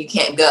doesn't mean you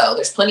can't go.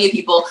 There's plenty of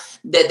people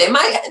that they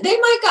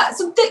might got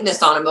some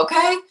thickness on them.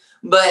 Okay.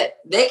 But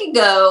they can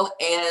go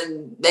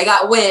and they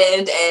got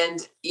wind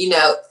and,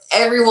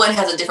 everyone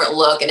has a different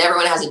look and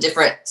everyone has a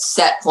different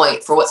set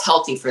point for what's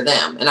healthy for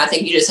them. And I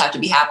think you just have to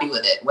be happy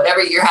with it.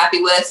 Whatever you're happy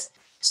with,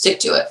 stick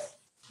to it.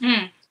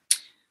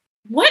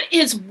 What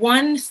is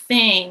one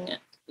thing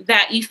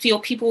that you feel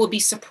people would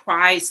be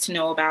surprised to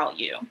know about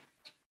you?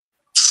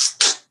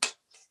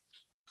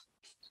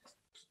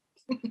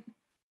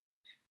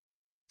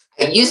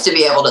 I used to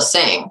be able to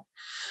sing.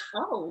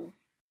 Oh.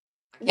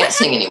 I can't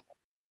sing anymore.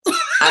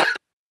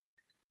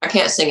 I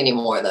can't sing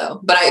anymore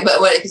though.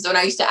 Because when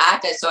I used to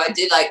act,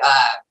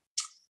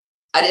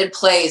 I did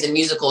plays and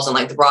musicals and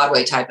like the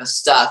Broadway type of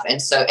stuff.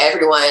 And so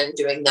everyone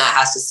doing that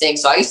has to sing.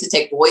 So I used to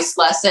take voice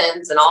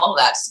lessons and all of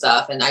that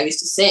stuff. And I used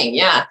to sing.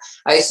 Yeah.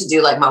 I used to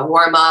do like my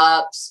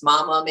warm-ups,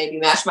 mama, maybe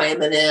mash my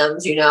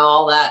M&Ms,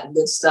 all that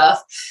good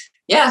stuff.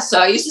 Yeah. So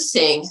I used to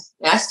sing.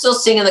 And I still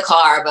sing in the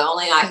car, but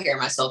only I hear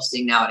myself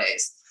sing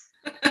nowadays.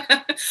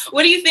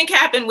 What do you think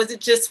happened? Was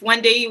it just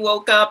one day you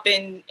woke up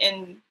and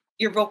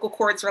your vocal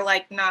cords were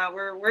like, nah,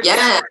 we're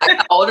yeah, I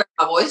got older,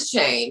 my voice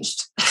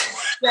changed.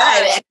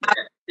 Yeah.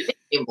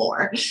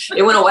 Anymore.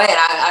 It went away and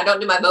I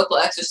don't do my vocal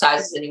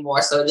exercises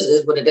anymore. So it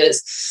is what it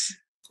is.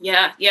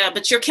 Yeah.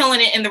 But you're killing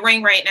it in the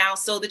ring right now.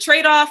 So the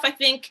trade-off, I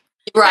think.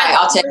 Right.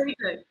 I'll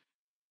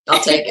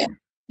take it.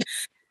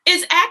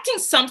 Is acting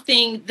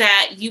something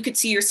that you could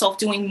see yourself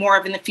doing more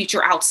of in the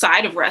future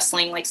outside of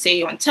wrestling, like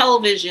say on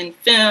television,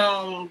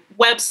 film,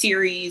 web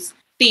series,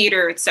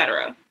 theater,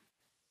 etc.?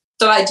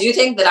 So I do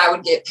think that I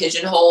would get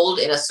pigeonholed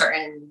in a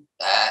certain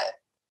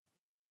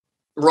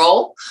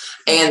role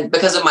and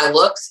because of my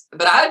looks,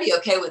 but I would be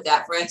okay with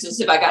that. For instance,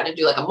 if I got to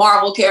do like a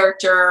Marvel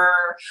character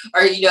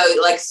or,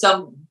 like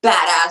some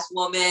badass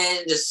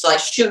woman just like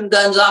shooting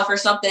guns off or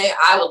something,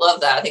 I would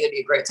love that. I think it'd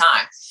be a great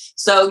time.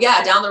 So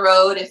yeah, down the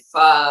road, if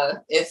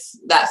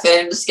that fit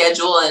into the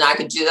schedule and I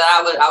could do that,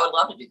 I would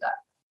love to do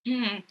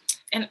that.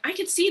 And I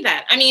could see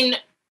that. I mean,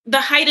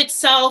 the height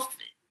itself,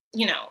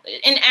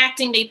 in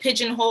acting, they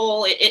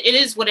pigeonhole. It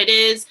is what it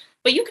is.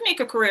 but you can make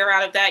a career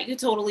out of that. You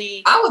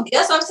totally. I would.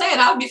 That's what I'm saying.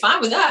 I would be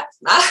fine with that.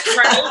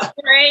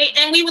 Right.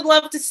 And we would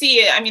love to see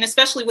it. I mean,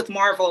 especially with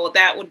Marvel,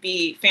 that would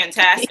be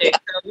fantastic. Yeah.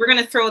 So we're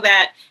going to throw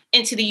that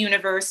into the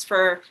universe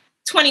for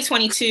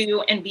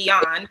 2022 and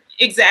beyond.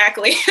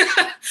 Exactly.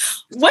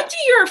 What do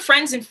your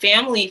friends and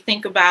family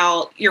think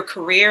about your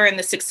career and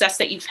the success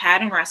that you've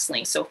had in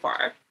wrestling so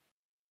far?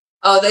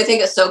 Oh, they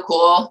think it's so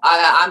cool.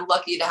 I'm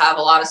lucky to have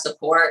a lot of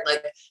support.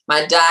 Like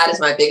my dad is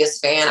my biggest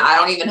fan. I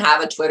don't even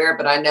have a Twitter,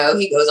 but I know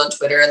he goes on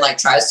Twitter and like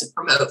tries to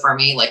promote for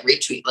me, like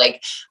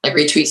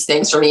retweets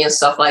things for me and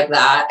stuff like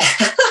that.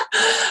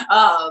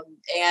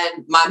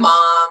 And my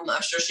mom,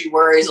 I'm sure she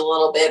worries a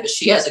little bit, but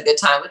she has a good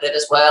time with it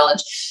as well. And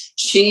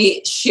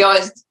she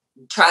always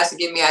tries to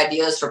give me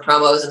ideas for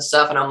promos and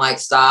stuff. And I'm like,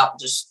 stop,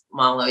 just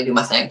Mom, let me do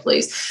my thing,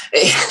 please.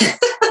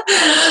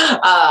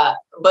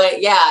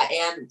 But yeah,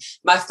 and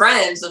my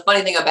friends, the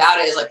funny thing about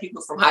it is like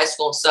people from high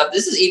school and stuff,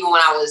 this is even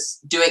when I was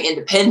doing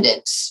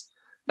independence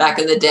back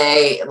in the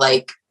day,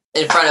 like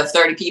in front of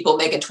 30 people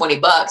making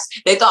 $20.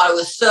 They thought it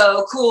was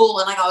so cool.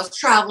 And like I was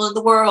traveling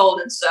the world.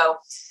 And so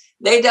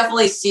they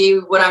definitely see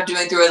what I'm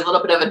doing through a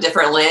little bit of a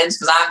different lens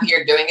because I'm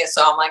here doing it.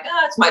 So I'm like,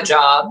 oh, it's my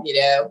job.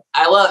 You know,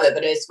 I love it,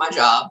 but it's my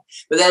job.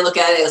 But they look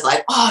at it as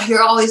like, oh,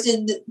 you're always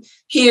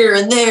here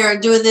and there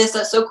and doing this.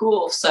 That's so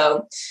cool.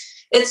 So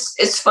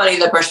it's funny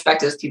the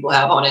perspectives people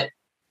have on it.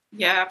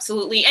 Yeah,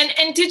 absolutely.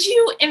 And did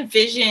you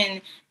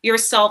envision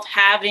yourself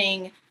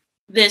having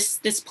this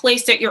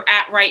place that you're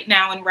at right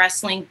now in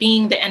wrestling,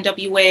 being the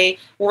NWA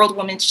World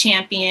Women's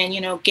Champion, you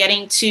know,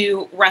 getting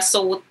to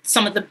wrestle with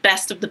some of the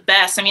best of the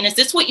best? I mean, is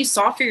this what you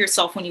saw for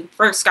yourself when you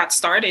first got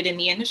started in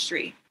the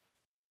industry?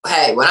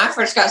 Hey, when I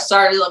first got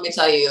started, let me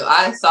tell you,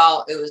 I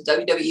thought it was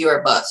WWE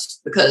or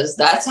bust because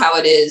that's how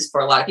it is for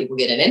a lot of people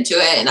getting into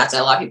it. And that's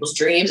a lot of people's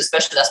dreams,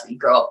 especially that's what you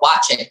grow up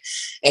watching.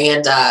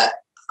 And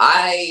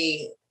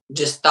I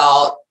just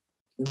thought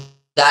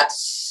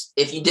that's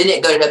if you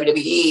didn't go to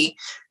WWE,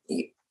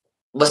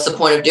 what's the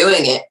point of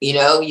doing it? You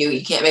know,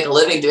 you can't make a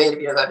living doing it if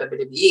you don't go to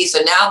WWE. So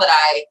now that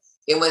I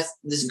am with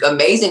this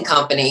amazing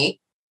company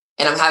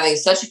and I'm having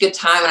such a good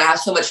time and I have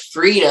so much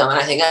freedom, and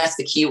I think that's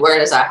the key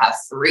word is I have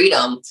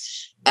freedom.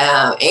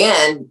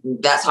 And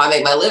that's how I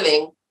make my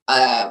living.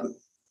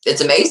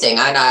 It's amazing.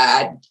 And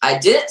I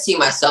didn't see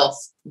myself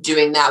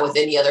doing that with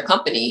any other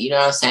company, you know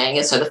what I'm saying?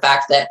 And so the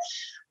fact that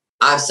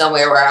I'm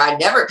somewhere where I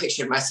never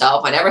pictured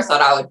myself, I never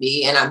thought I would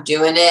be, and I'm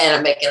doing it and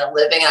I'm making a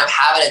living and I'm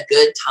having a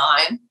good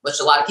time, which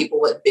a lot of people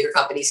with bigger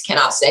companies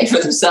cannot say for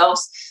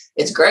themselves.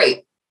 It's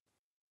great.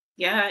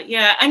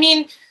 Yeah. I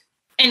mean,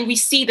 and we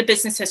see the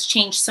business has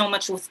changed so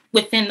much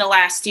within the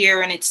last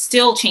year, and it's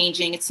still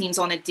changing, it seems,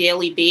 on a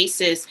daily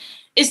basis.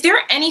 Is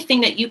there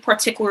anything that you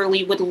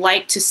particularly would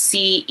like to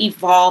see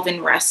evolve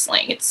in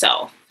wrestling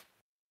itself?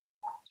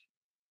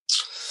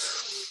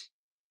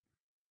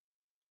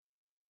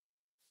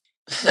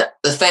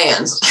 The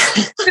fans.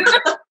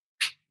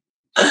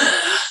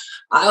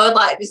 I would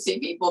like to see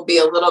people be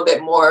a little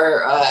bit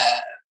more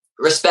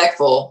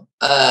respectful.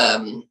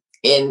 And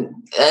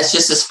that's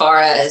just as far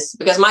as,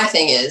 because my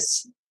thing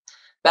is,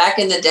 back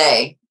in the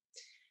day,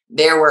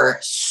 there were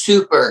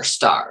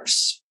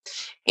superstars.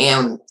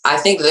 And I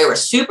think they were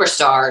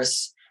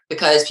superstars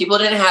because people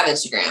didn't have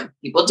Instagram.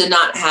 People did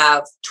not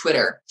have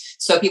Twitter.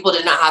 So people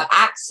did not have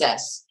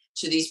access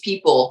to these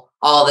people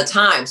all the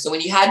time. So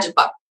when you had to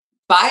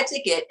buy a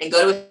ticket and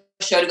go to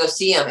a show to go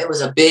see them, it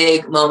was a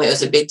big moment. It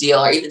was a big deal,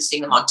 or even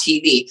seeing them on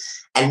TV.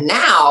 And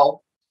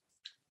now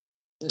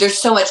there's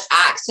so much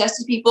access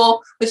to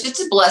people, which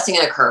it's a blessing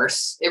and a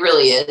curse. It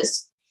really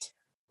is.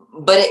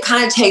 But it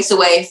kind of takes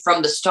away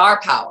from the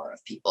star power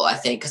of people, I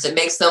think, because it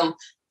makes them,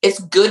 it's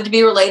good to be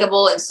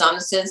relatable in some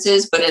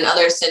senses, but in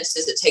other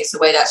senses, it takes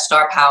away that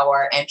star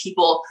power, and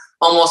people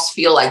almost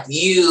feel like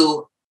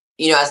you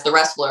know, as the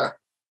wrestler,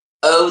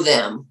 owe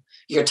them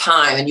your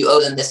time and you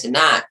owe them this and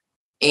that.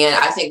 And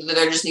I think that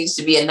there just needs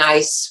to be a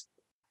nice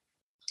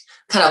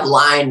kind of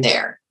line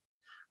there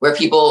where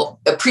people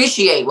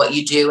appreciate what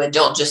you do and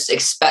don't just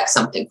expect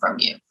something from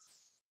you.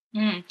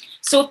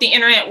 So if the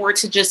internet were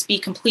to just be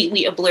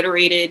completely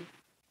obliterated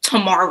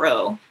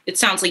tomorrow, it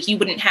sounds like you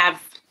wouldn't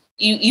have,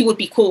 you would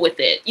be cool with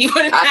it. You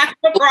wouldn't have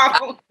a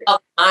problem.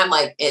 I'm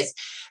like,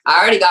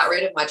 I already got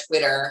rid of my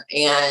Twitter,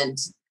 and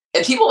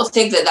people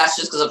think that that's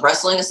just because of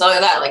wrestling and stuff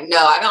like that. Like, no,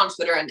 I got on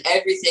Twitter and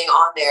everything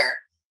on there,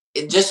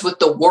 it just with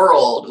the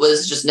world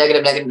was just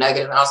negative. And I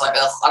was like,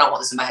 oh, I don't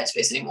want this in my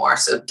headspace anymore.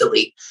 So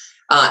delete.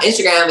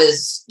 Instagram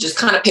is just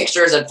kind of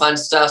pictures and fun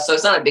stuff. So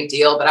it's not a big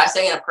deal, but I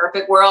say in a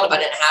perfect world, if I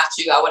didn't have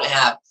to, I wouldn't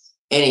have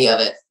any of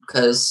it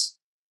because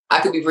I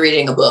could be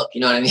reading a book.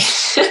 You know what I mean?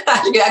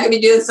 I could be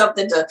doing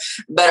something to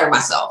better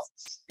myself.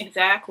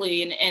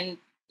 Exactly. And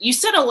you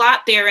said a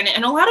lot there,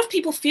 and a lot of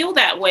people feel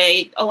that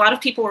way. A lot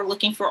of people are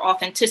looking for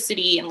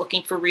authenticity and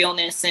looking for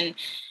realness, and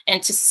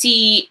to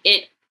see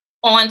it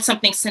on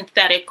something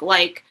synthetic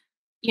like,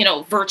 you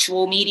know,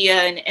 virtual media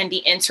and the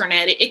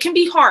internet. It can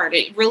be hard.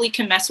 It really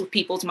can mess with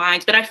people's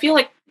minds. But I feel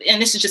like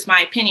and this is just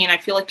my opinion, I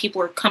feel like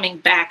people are coming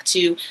back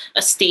to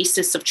a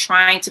stasis of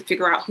trying to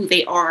figure out who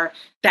they are.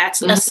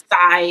 That's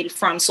aside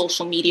from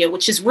social media,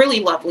 which is really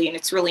lovely. And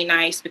it's really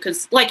nice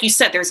because, like you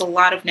said, there's a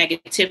lot of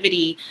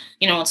negativity,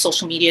 on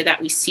social media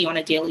that we see on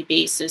a daily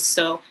basis.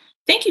 So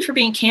thank you for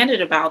being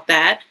candid about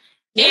that.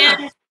 Yeah.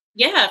 And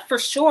yeah, for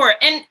sure.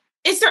 And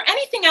is there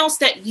anything else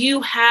that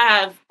you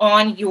have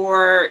on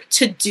your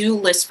to-do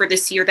list for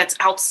this year that's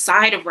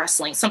outside of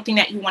wrestling, something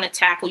that you want to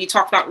tackle? You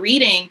talked about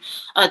reading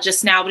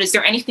just now, but is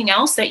there anything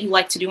else that you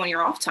like to do on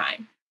your off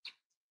time?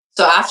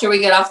 So after we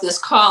get off this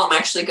call, I'm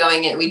actually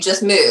going in. We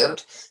just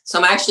moved. So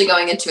I'm actually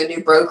going into a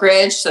new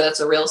brokerage. So that's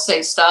a real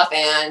estate stuff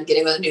and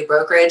getting with a new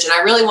brokerage. And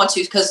I really want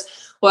to, because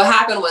what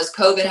happened was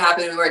COVID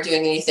happened. We weren't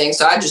doing anything.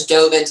 So I just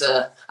dove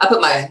into, I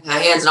put my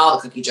hands in all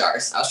the cookie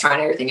jars. I was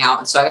trying everything out.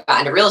 And so I got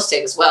into real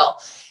estate as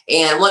well.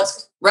 And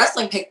once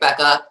wrestling picked back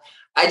up,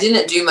 I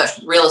didn't do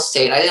much real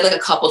estate. I did like a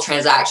couple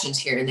transactions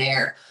here and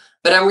there.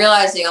 But I'm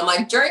realizing, I'm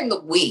like, during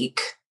the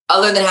week,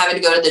 other than having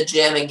to go to the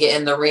gym and get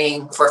in the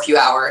ring for a few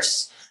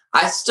hours,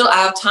 I still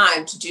have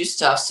time to do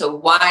stuff. So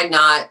why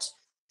not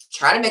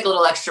try to make a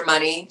little extra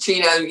money to,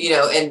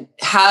 and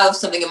have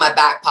something in my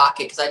back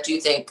pocket? Because I do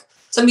think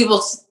some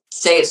people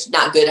say it's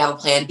not good to have a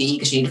plan B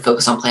because you need to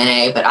focus on plan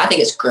A, but I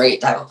think it's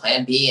great to have a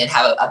plan B and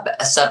have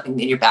a something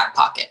in your back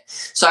pocket.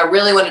 So I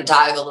really want to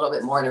dive a little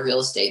bit more into real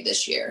estate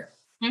this year.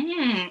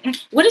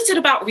 What is it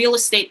about real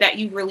estate that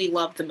you really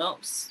love the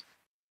most?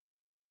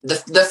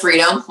 The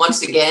freedom,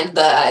 once again,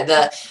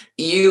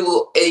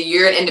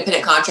 you're an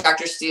independent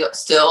contractor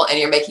still, and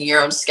you're making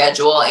your own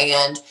schedule,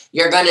 and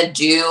you're going to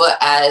do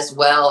as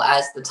well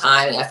as the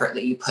time and effort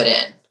that you put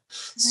in.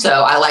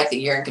 So I like that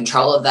you're in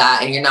control of that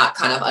and you're not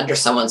kind of under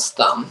someone's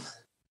thumb.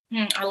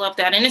 I love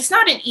that. And it's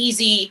not an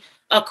easy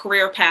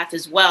career path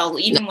as well,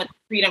 even with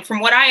freedom.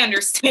 From what I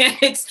understand,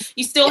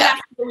 you still have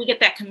to really get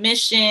that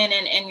commission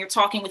and you're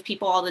talking with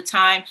people all the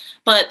time,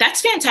 but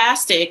that's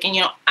fantastic. And,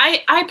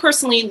 I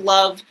personally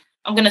love,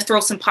 I'm going to throw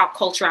some pop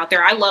culture out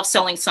there. I love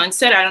Selling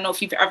Sunset. I don't know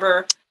if you've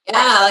ever. Yeah,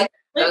 I like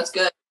that. That's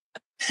good.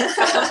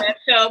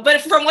 Show. But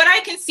from what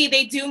I can see,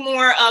 they do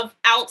more of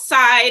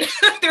outside.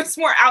 There's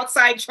more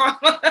outside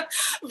drama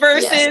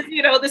versus,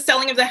 the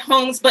selling of the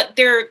homes. But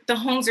the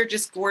homes are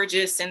just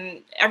gorgeous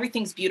and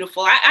everything's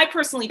beautiful. I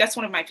personally, that's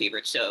one of my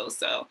favorite shows.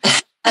 So.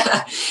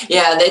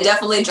 Yeah, they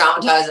definitely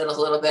dramatize it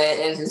a little bit,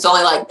 and it's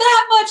only like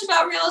that much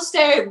about real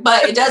estate,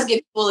 but it does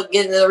get people to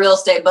get into the real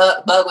estate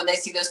bug when they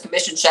see those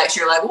commission checks.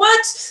 You're like,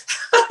 what?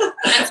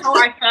 That's how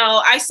I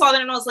felt. I saw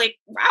that and I was like,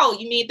 wow,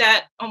 you made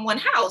that on one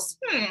house.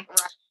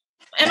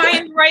 Am I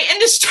in the right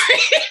industry?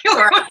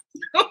 What's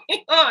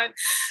going on?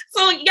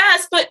 So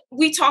yes, but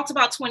we talked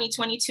about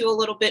 2022 a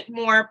little bit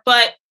more,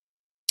 but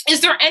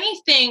is there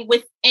anything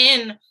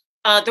within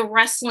the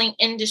wrestling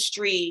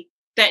industry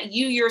that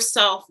you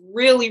yourself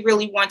really,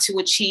 really want to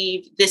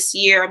achieve this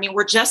year? I mean,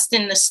 we're just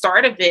in the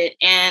start of it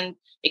and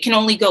it can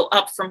only go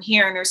up from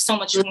here. And there's so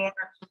much more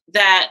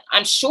that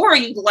I'm sure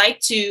you'd like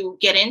to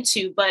get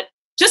into, but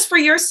just for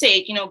your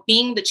sake,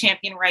 being the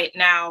champion right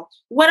now,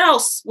 what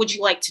else would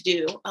you like to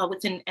do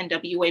within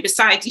NWA?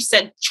 Besides, you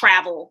said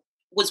travel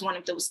was one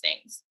of those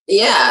things.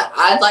 Yeah,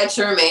 I'd like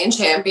to remain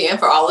champion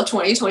for all of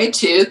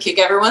 2022, kick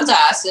everyone's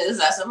asses.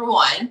 That's number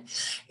one.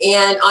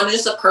 And on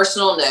just a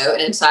personal note,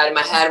 inside of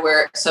my head,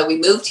 so we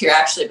moved here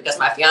actually because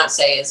my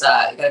fiance is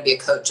going to be a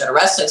coach at a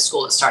wrestling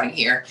school that's starting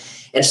here.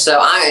 And so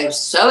I am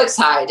so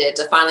excited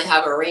to finally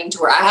have a ring to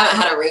where I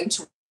haven't had a ring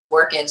to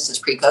work in since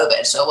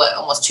pre-COVID. So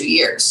almost 2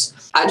 years.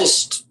 I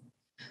just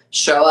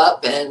show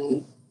up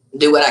and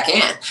do what I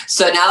can.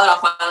 So now that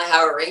I'll finally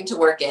have a ring to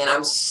work in,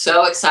 I'm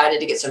so excited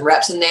to get some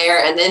reps in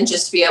there and then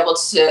just to be able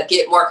to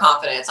get more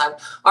confidence. I'm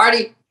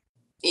already,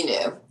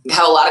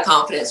 have a lot of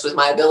confidence with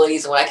my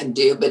abilities and what I can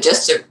do, but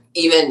just to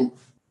even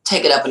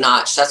take it up a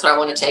notch, that's what I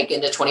want to take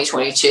into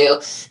 2022.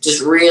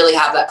 Just really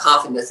have that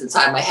confidence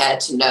inside my head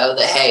to know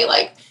that, hey,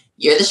 like,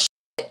 you're the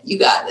shit, you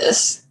got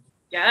this.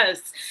 Yes.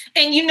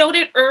 And you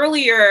noted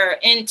earlier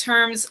in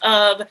terms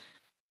of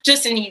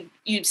and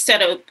you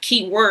said a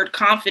key word,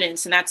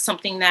 confidence. And that's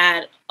something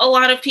that a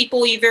lot of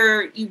people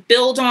either you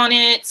build on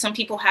it. Some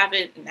people have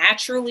it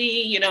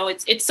naturally.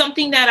 It's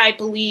something that I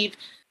believe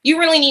you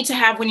really need to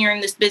have when you're in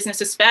this business,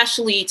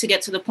 especially to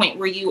get to the point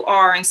where you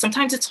are. And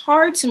sometimes it's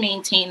hard to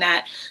maintain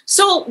that.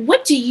 So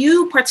what do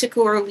you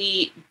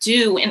particularly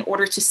do in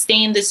order to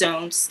stay in the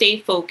zone, stay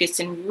focused,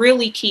 and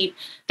really keep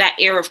that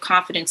air of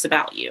confidence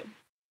about you?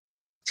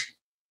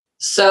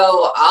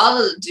 So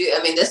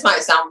this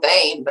might sound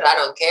vain, but I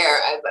don't care.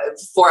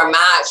 Before a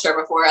match or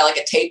before like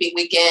a taping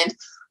weekend,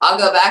 I'll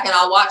go back and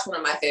I'll watch one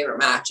of my favorite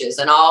matches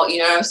and I'll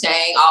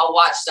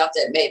watch stuff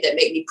that made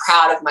me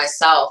proud of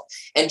myself.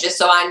 And just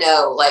so I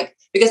know, like,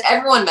 because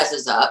everyone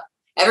messes up.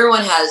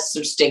 Everyone has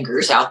some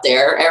stinkers out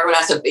there. Everyone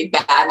has a big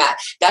bad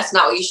match. That's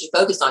not what you should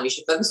focus on. You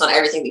should focus on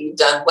everything that you've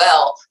done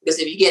well, because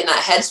if you get in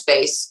that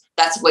headspace,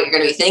 that's what you're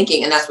going to be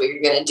thinking. And that's what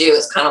you're going to do.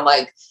 It's kind of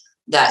like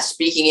that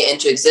speaking it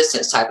into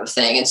existence type of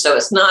thing. And so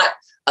it's not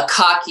a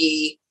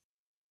cocky,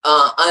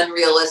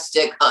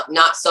 unrealistic,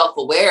 not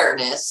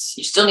self-awareness.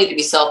 You still need to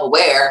be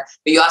self-aware,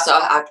 but you also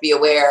have to be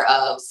aware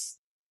of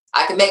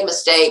I can make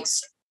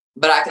mistakes,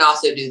 but I can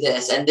also do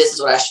this. And this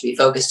is what I should be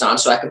focused on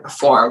so I can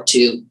perform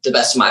to the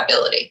best of my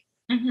ability.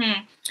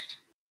 Mm-hmm.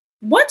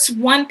 What's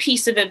one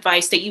piece of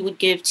advice that you would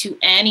give to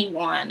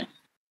anyone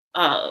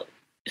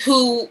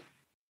who,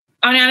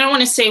 I mean, I don't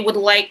want to say would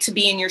like to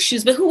be in your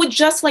shoes, but who would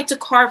just like to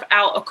carve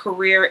out a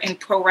career in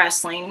pro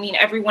wrestling? I mean,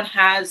 everyone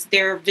has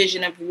their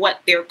vision of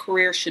what their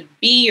career should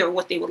be or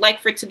what they would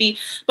like for it to be.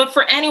 But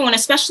for anyone,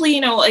 especially,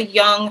 you know, a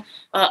young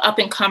up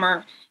and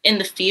comer in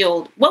the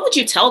field, what would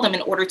you tell them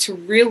in order to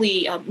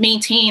really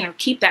maintain or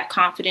keep that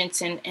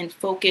confidence and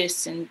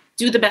focus and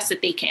do the best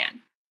that they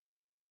can?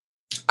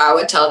 I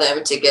would tell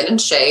them to get in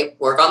shape,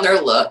 work on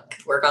their look,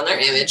 work on their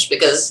image,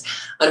 because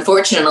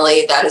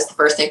unfortunately that is the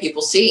first thing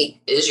people see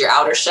is your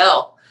outer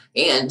shell.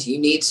 And you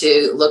need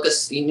to look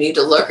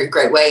a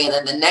great way. And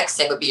then the next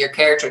thing would be your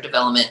character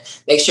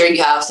development. Make sure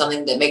you have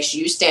something that makes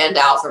you stand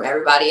out from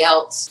everybody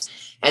else.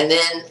 And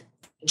then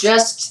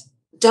just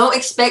don't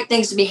expect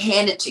things to be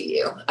handed to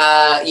you.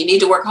 You need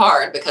to work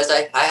hard, because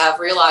I have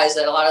realized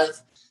that a lot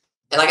of,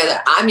 and like I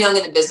said, I'm young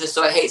in the business,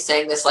 so I hate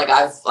saying this like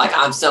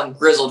I'm some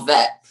grizzled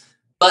vet,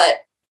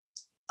 but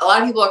a lot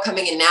of people are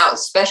coming in now,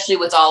 especially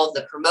with all of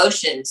the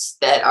promotions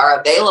that are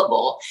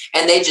available,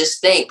 and they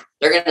just think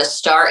they're going to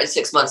start and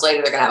 6 months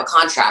later, they're going to have a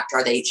contract,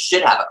 or they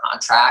should have a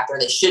contract, or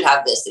they should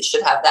have this, they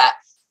should have that.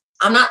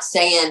 I'm not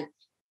saying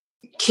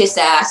kiss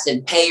ass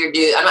and pay your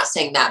due. I'm not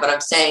saying that, but I'm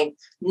saying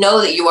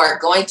know that you are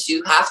going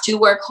to have to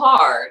work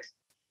hard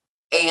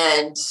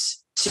and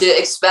to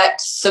expect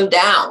some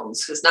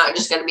downs. It's not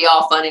just going to be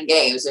all fun and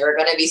games. There are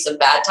going to be some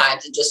bad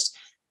times, and just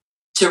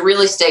to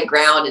really stay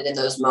grounded in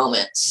those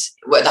moments,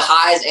 with the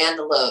highs and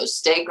the lows.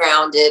 Stay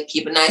grounded,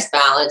 keep a nice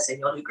balance, and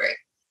you'll do great.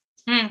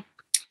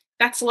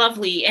 That's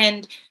lovely.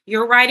 And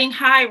you're riding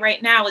high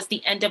right now as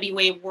the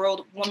NWA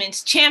World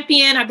Women's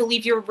Champion. I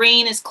believe your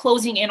reign is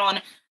closing in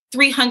on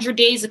 300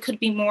 days. It could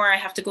be more. I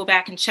have to go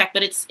back and check,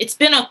 but it's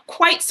been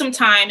quite some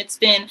time. It's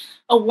been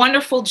a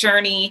wonderful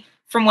journey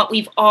from what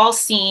we've all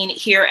seen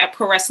here at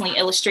Pro Wrestling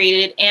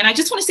Illustrated. And I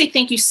just want to say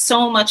thank you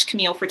so much,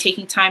 Kamille, for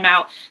taking time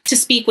out to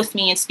speak with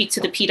me and speak to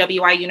the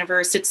PWI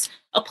universe. It's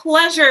a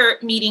pleasure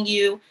meeting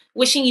you,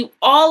 wishing you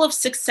all of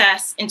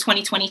success in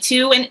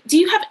 2022. And do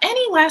you have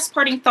any last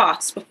parting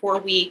thoughts before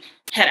we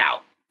head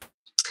out?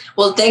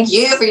 Well, thank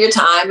you for your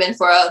time and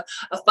for a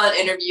fun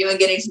interview and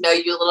getting to know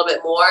you a little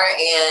bit more.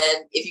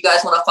 And if you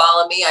guys want to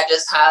follow me, I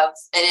just have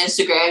an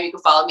Instagram. You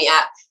can follow me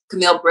at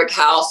Kamille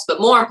Brickhouse,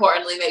 but more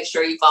importantly, make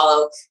sure you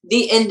follow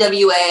the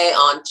NWA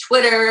on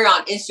Twitter,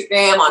 on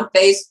Instagram, on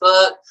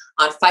Facebook,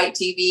 on Fight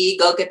TV.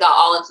 Go get the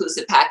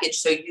all-inclusive package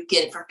so you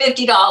can, for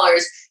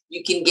 $50,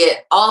 you can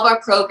get all of our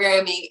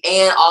programming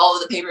and all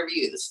of the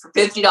pay-per-views for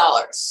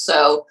 $50.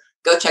 So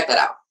go check that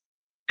out.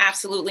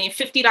 Absolutely. And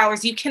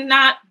 $50, you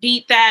cannot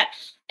beat that.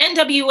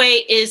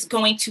 NWA is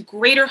going to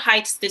greater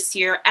heights this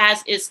year,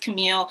 as is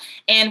Kamille.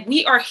 And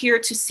we are here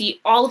to see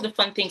all of the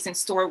fun things in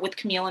store with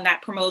Kamille and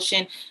that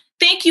promotion.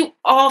 Thank you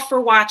all for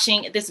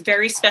watching this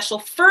very special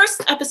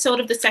first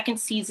episode of the second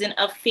season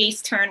of Face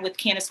Turn with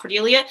Candace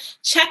Cordelia.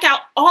 Check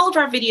out all of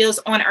our videos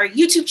on our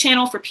YouTube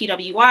channel for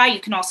PWI. You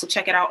can also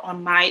check it out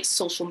on my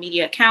social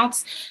media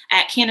accounts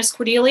at Candace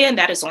Cordelia, and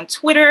that is on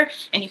Twitter.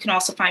 And you can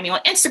also find me on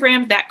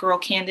Instagram,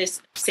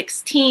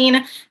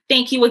 thatgirlcandace16.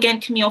 Thank you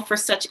again, Kamille, for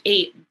such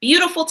a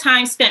beautiful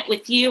time spent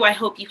with you. I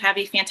hope you have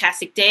a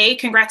fantastic day.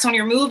 Congrats on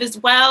your move as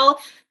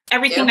well.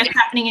 Everything that's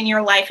happening in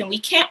your life. And we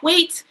can't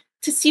wait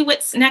to see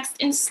what's next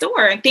in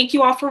store. And thank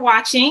you all for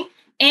watching.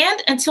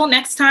 And until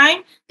next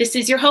time, this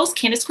is your host,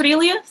 Candace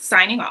Cordelia,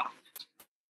 signing off.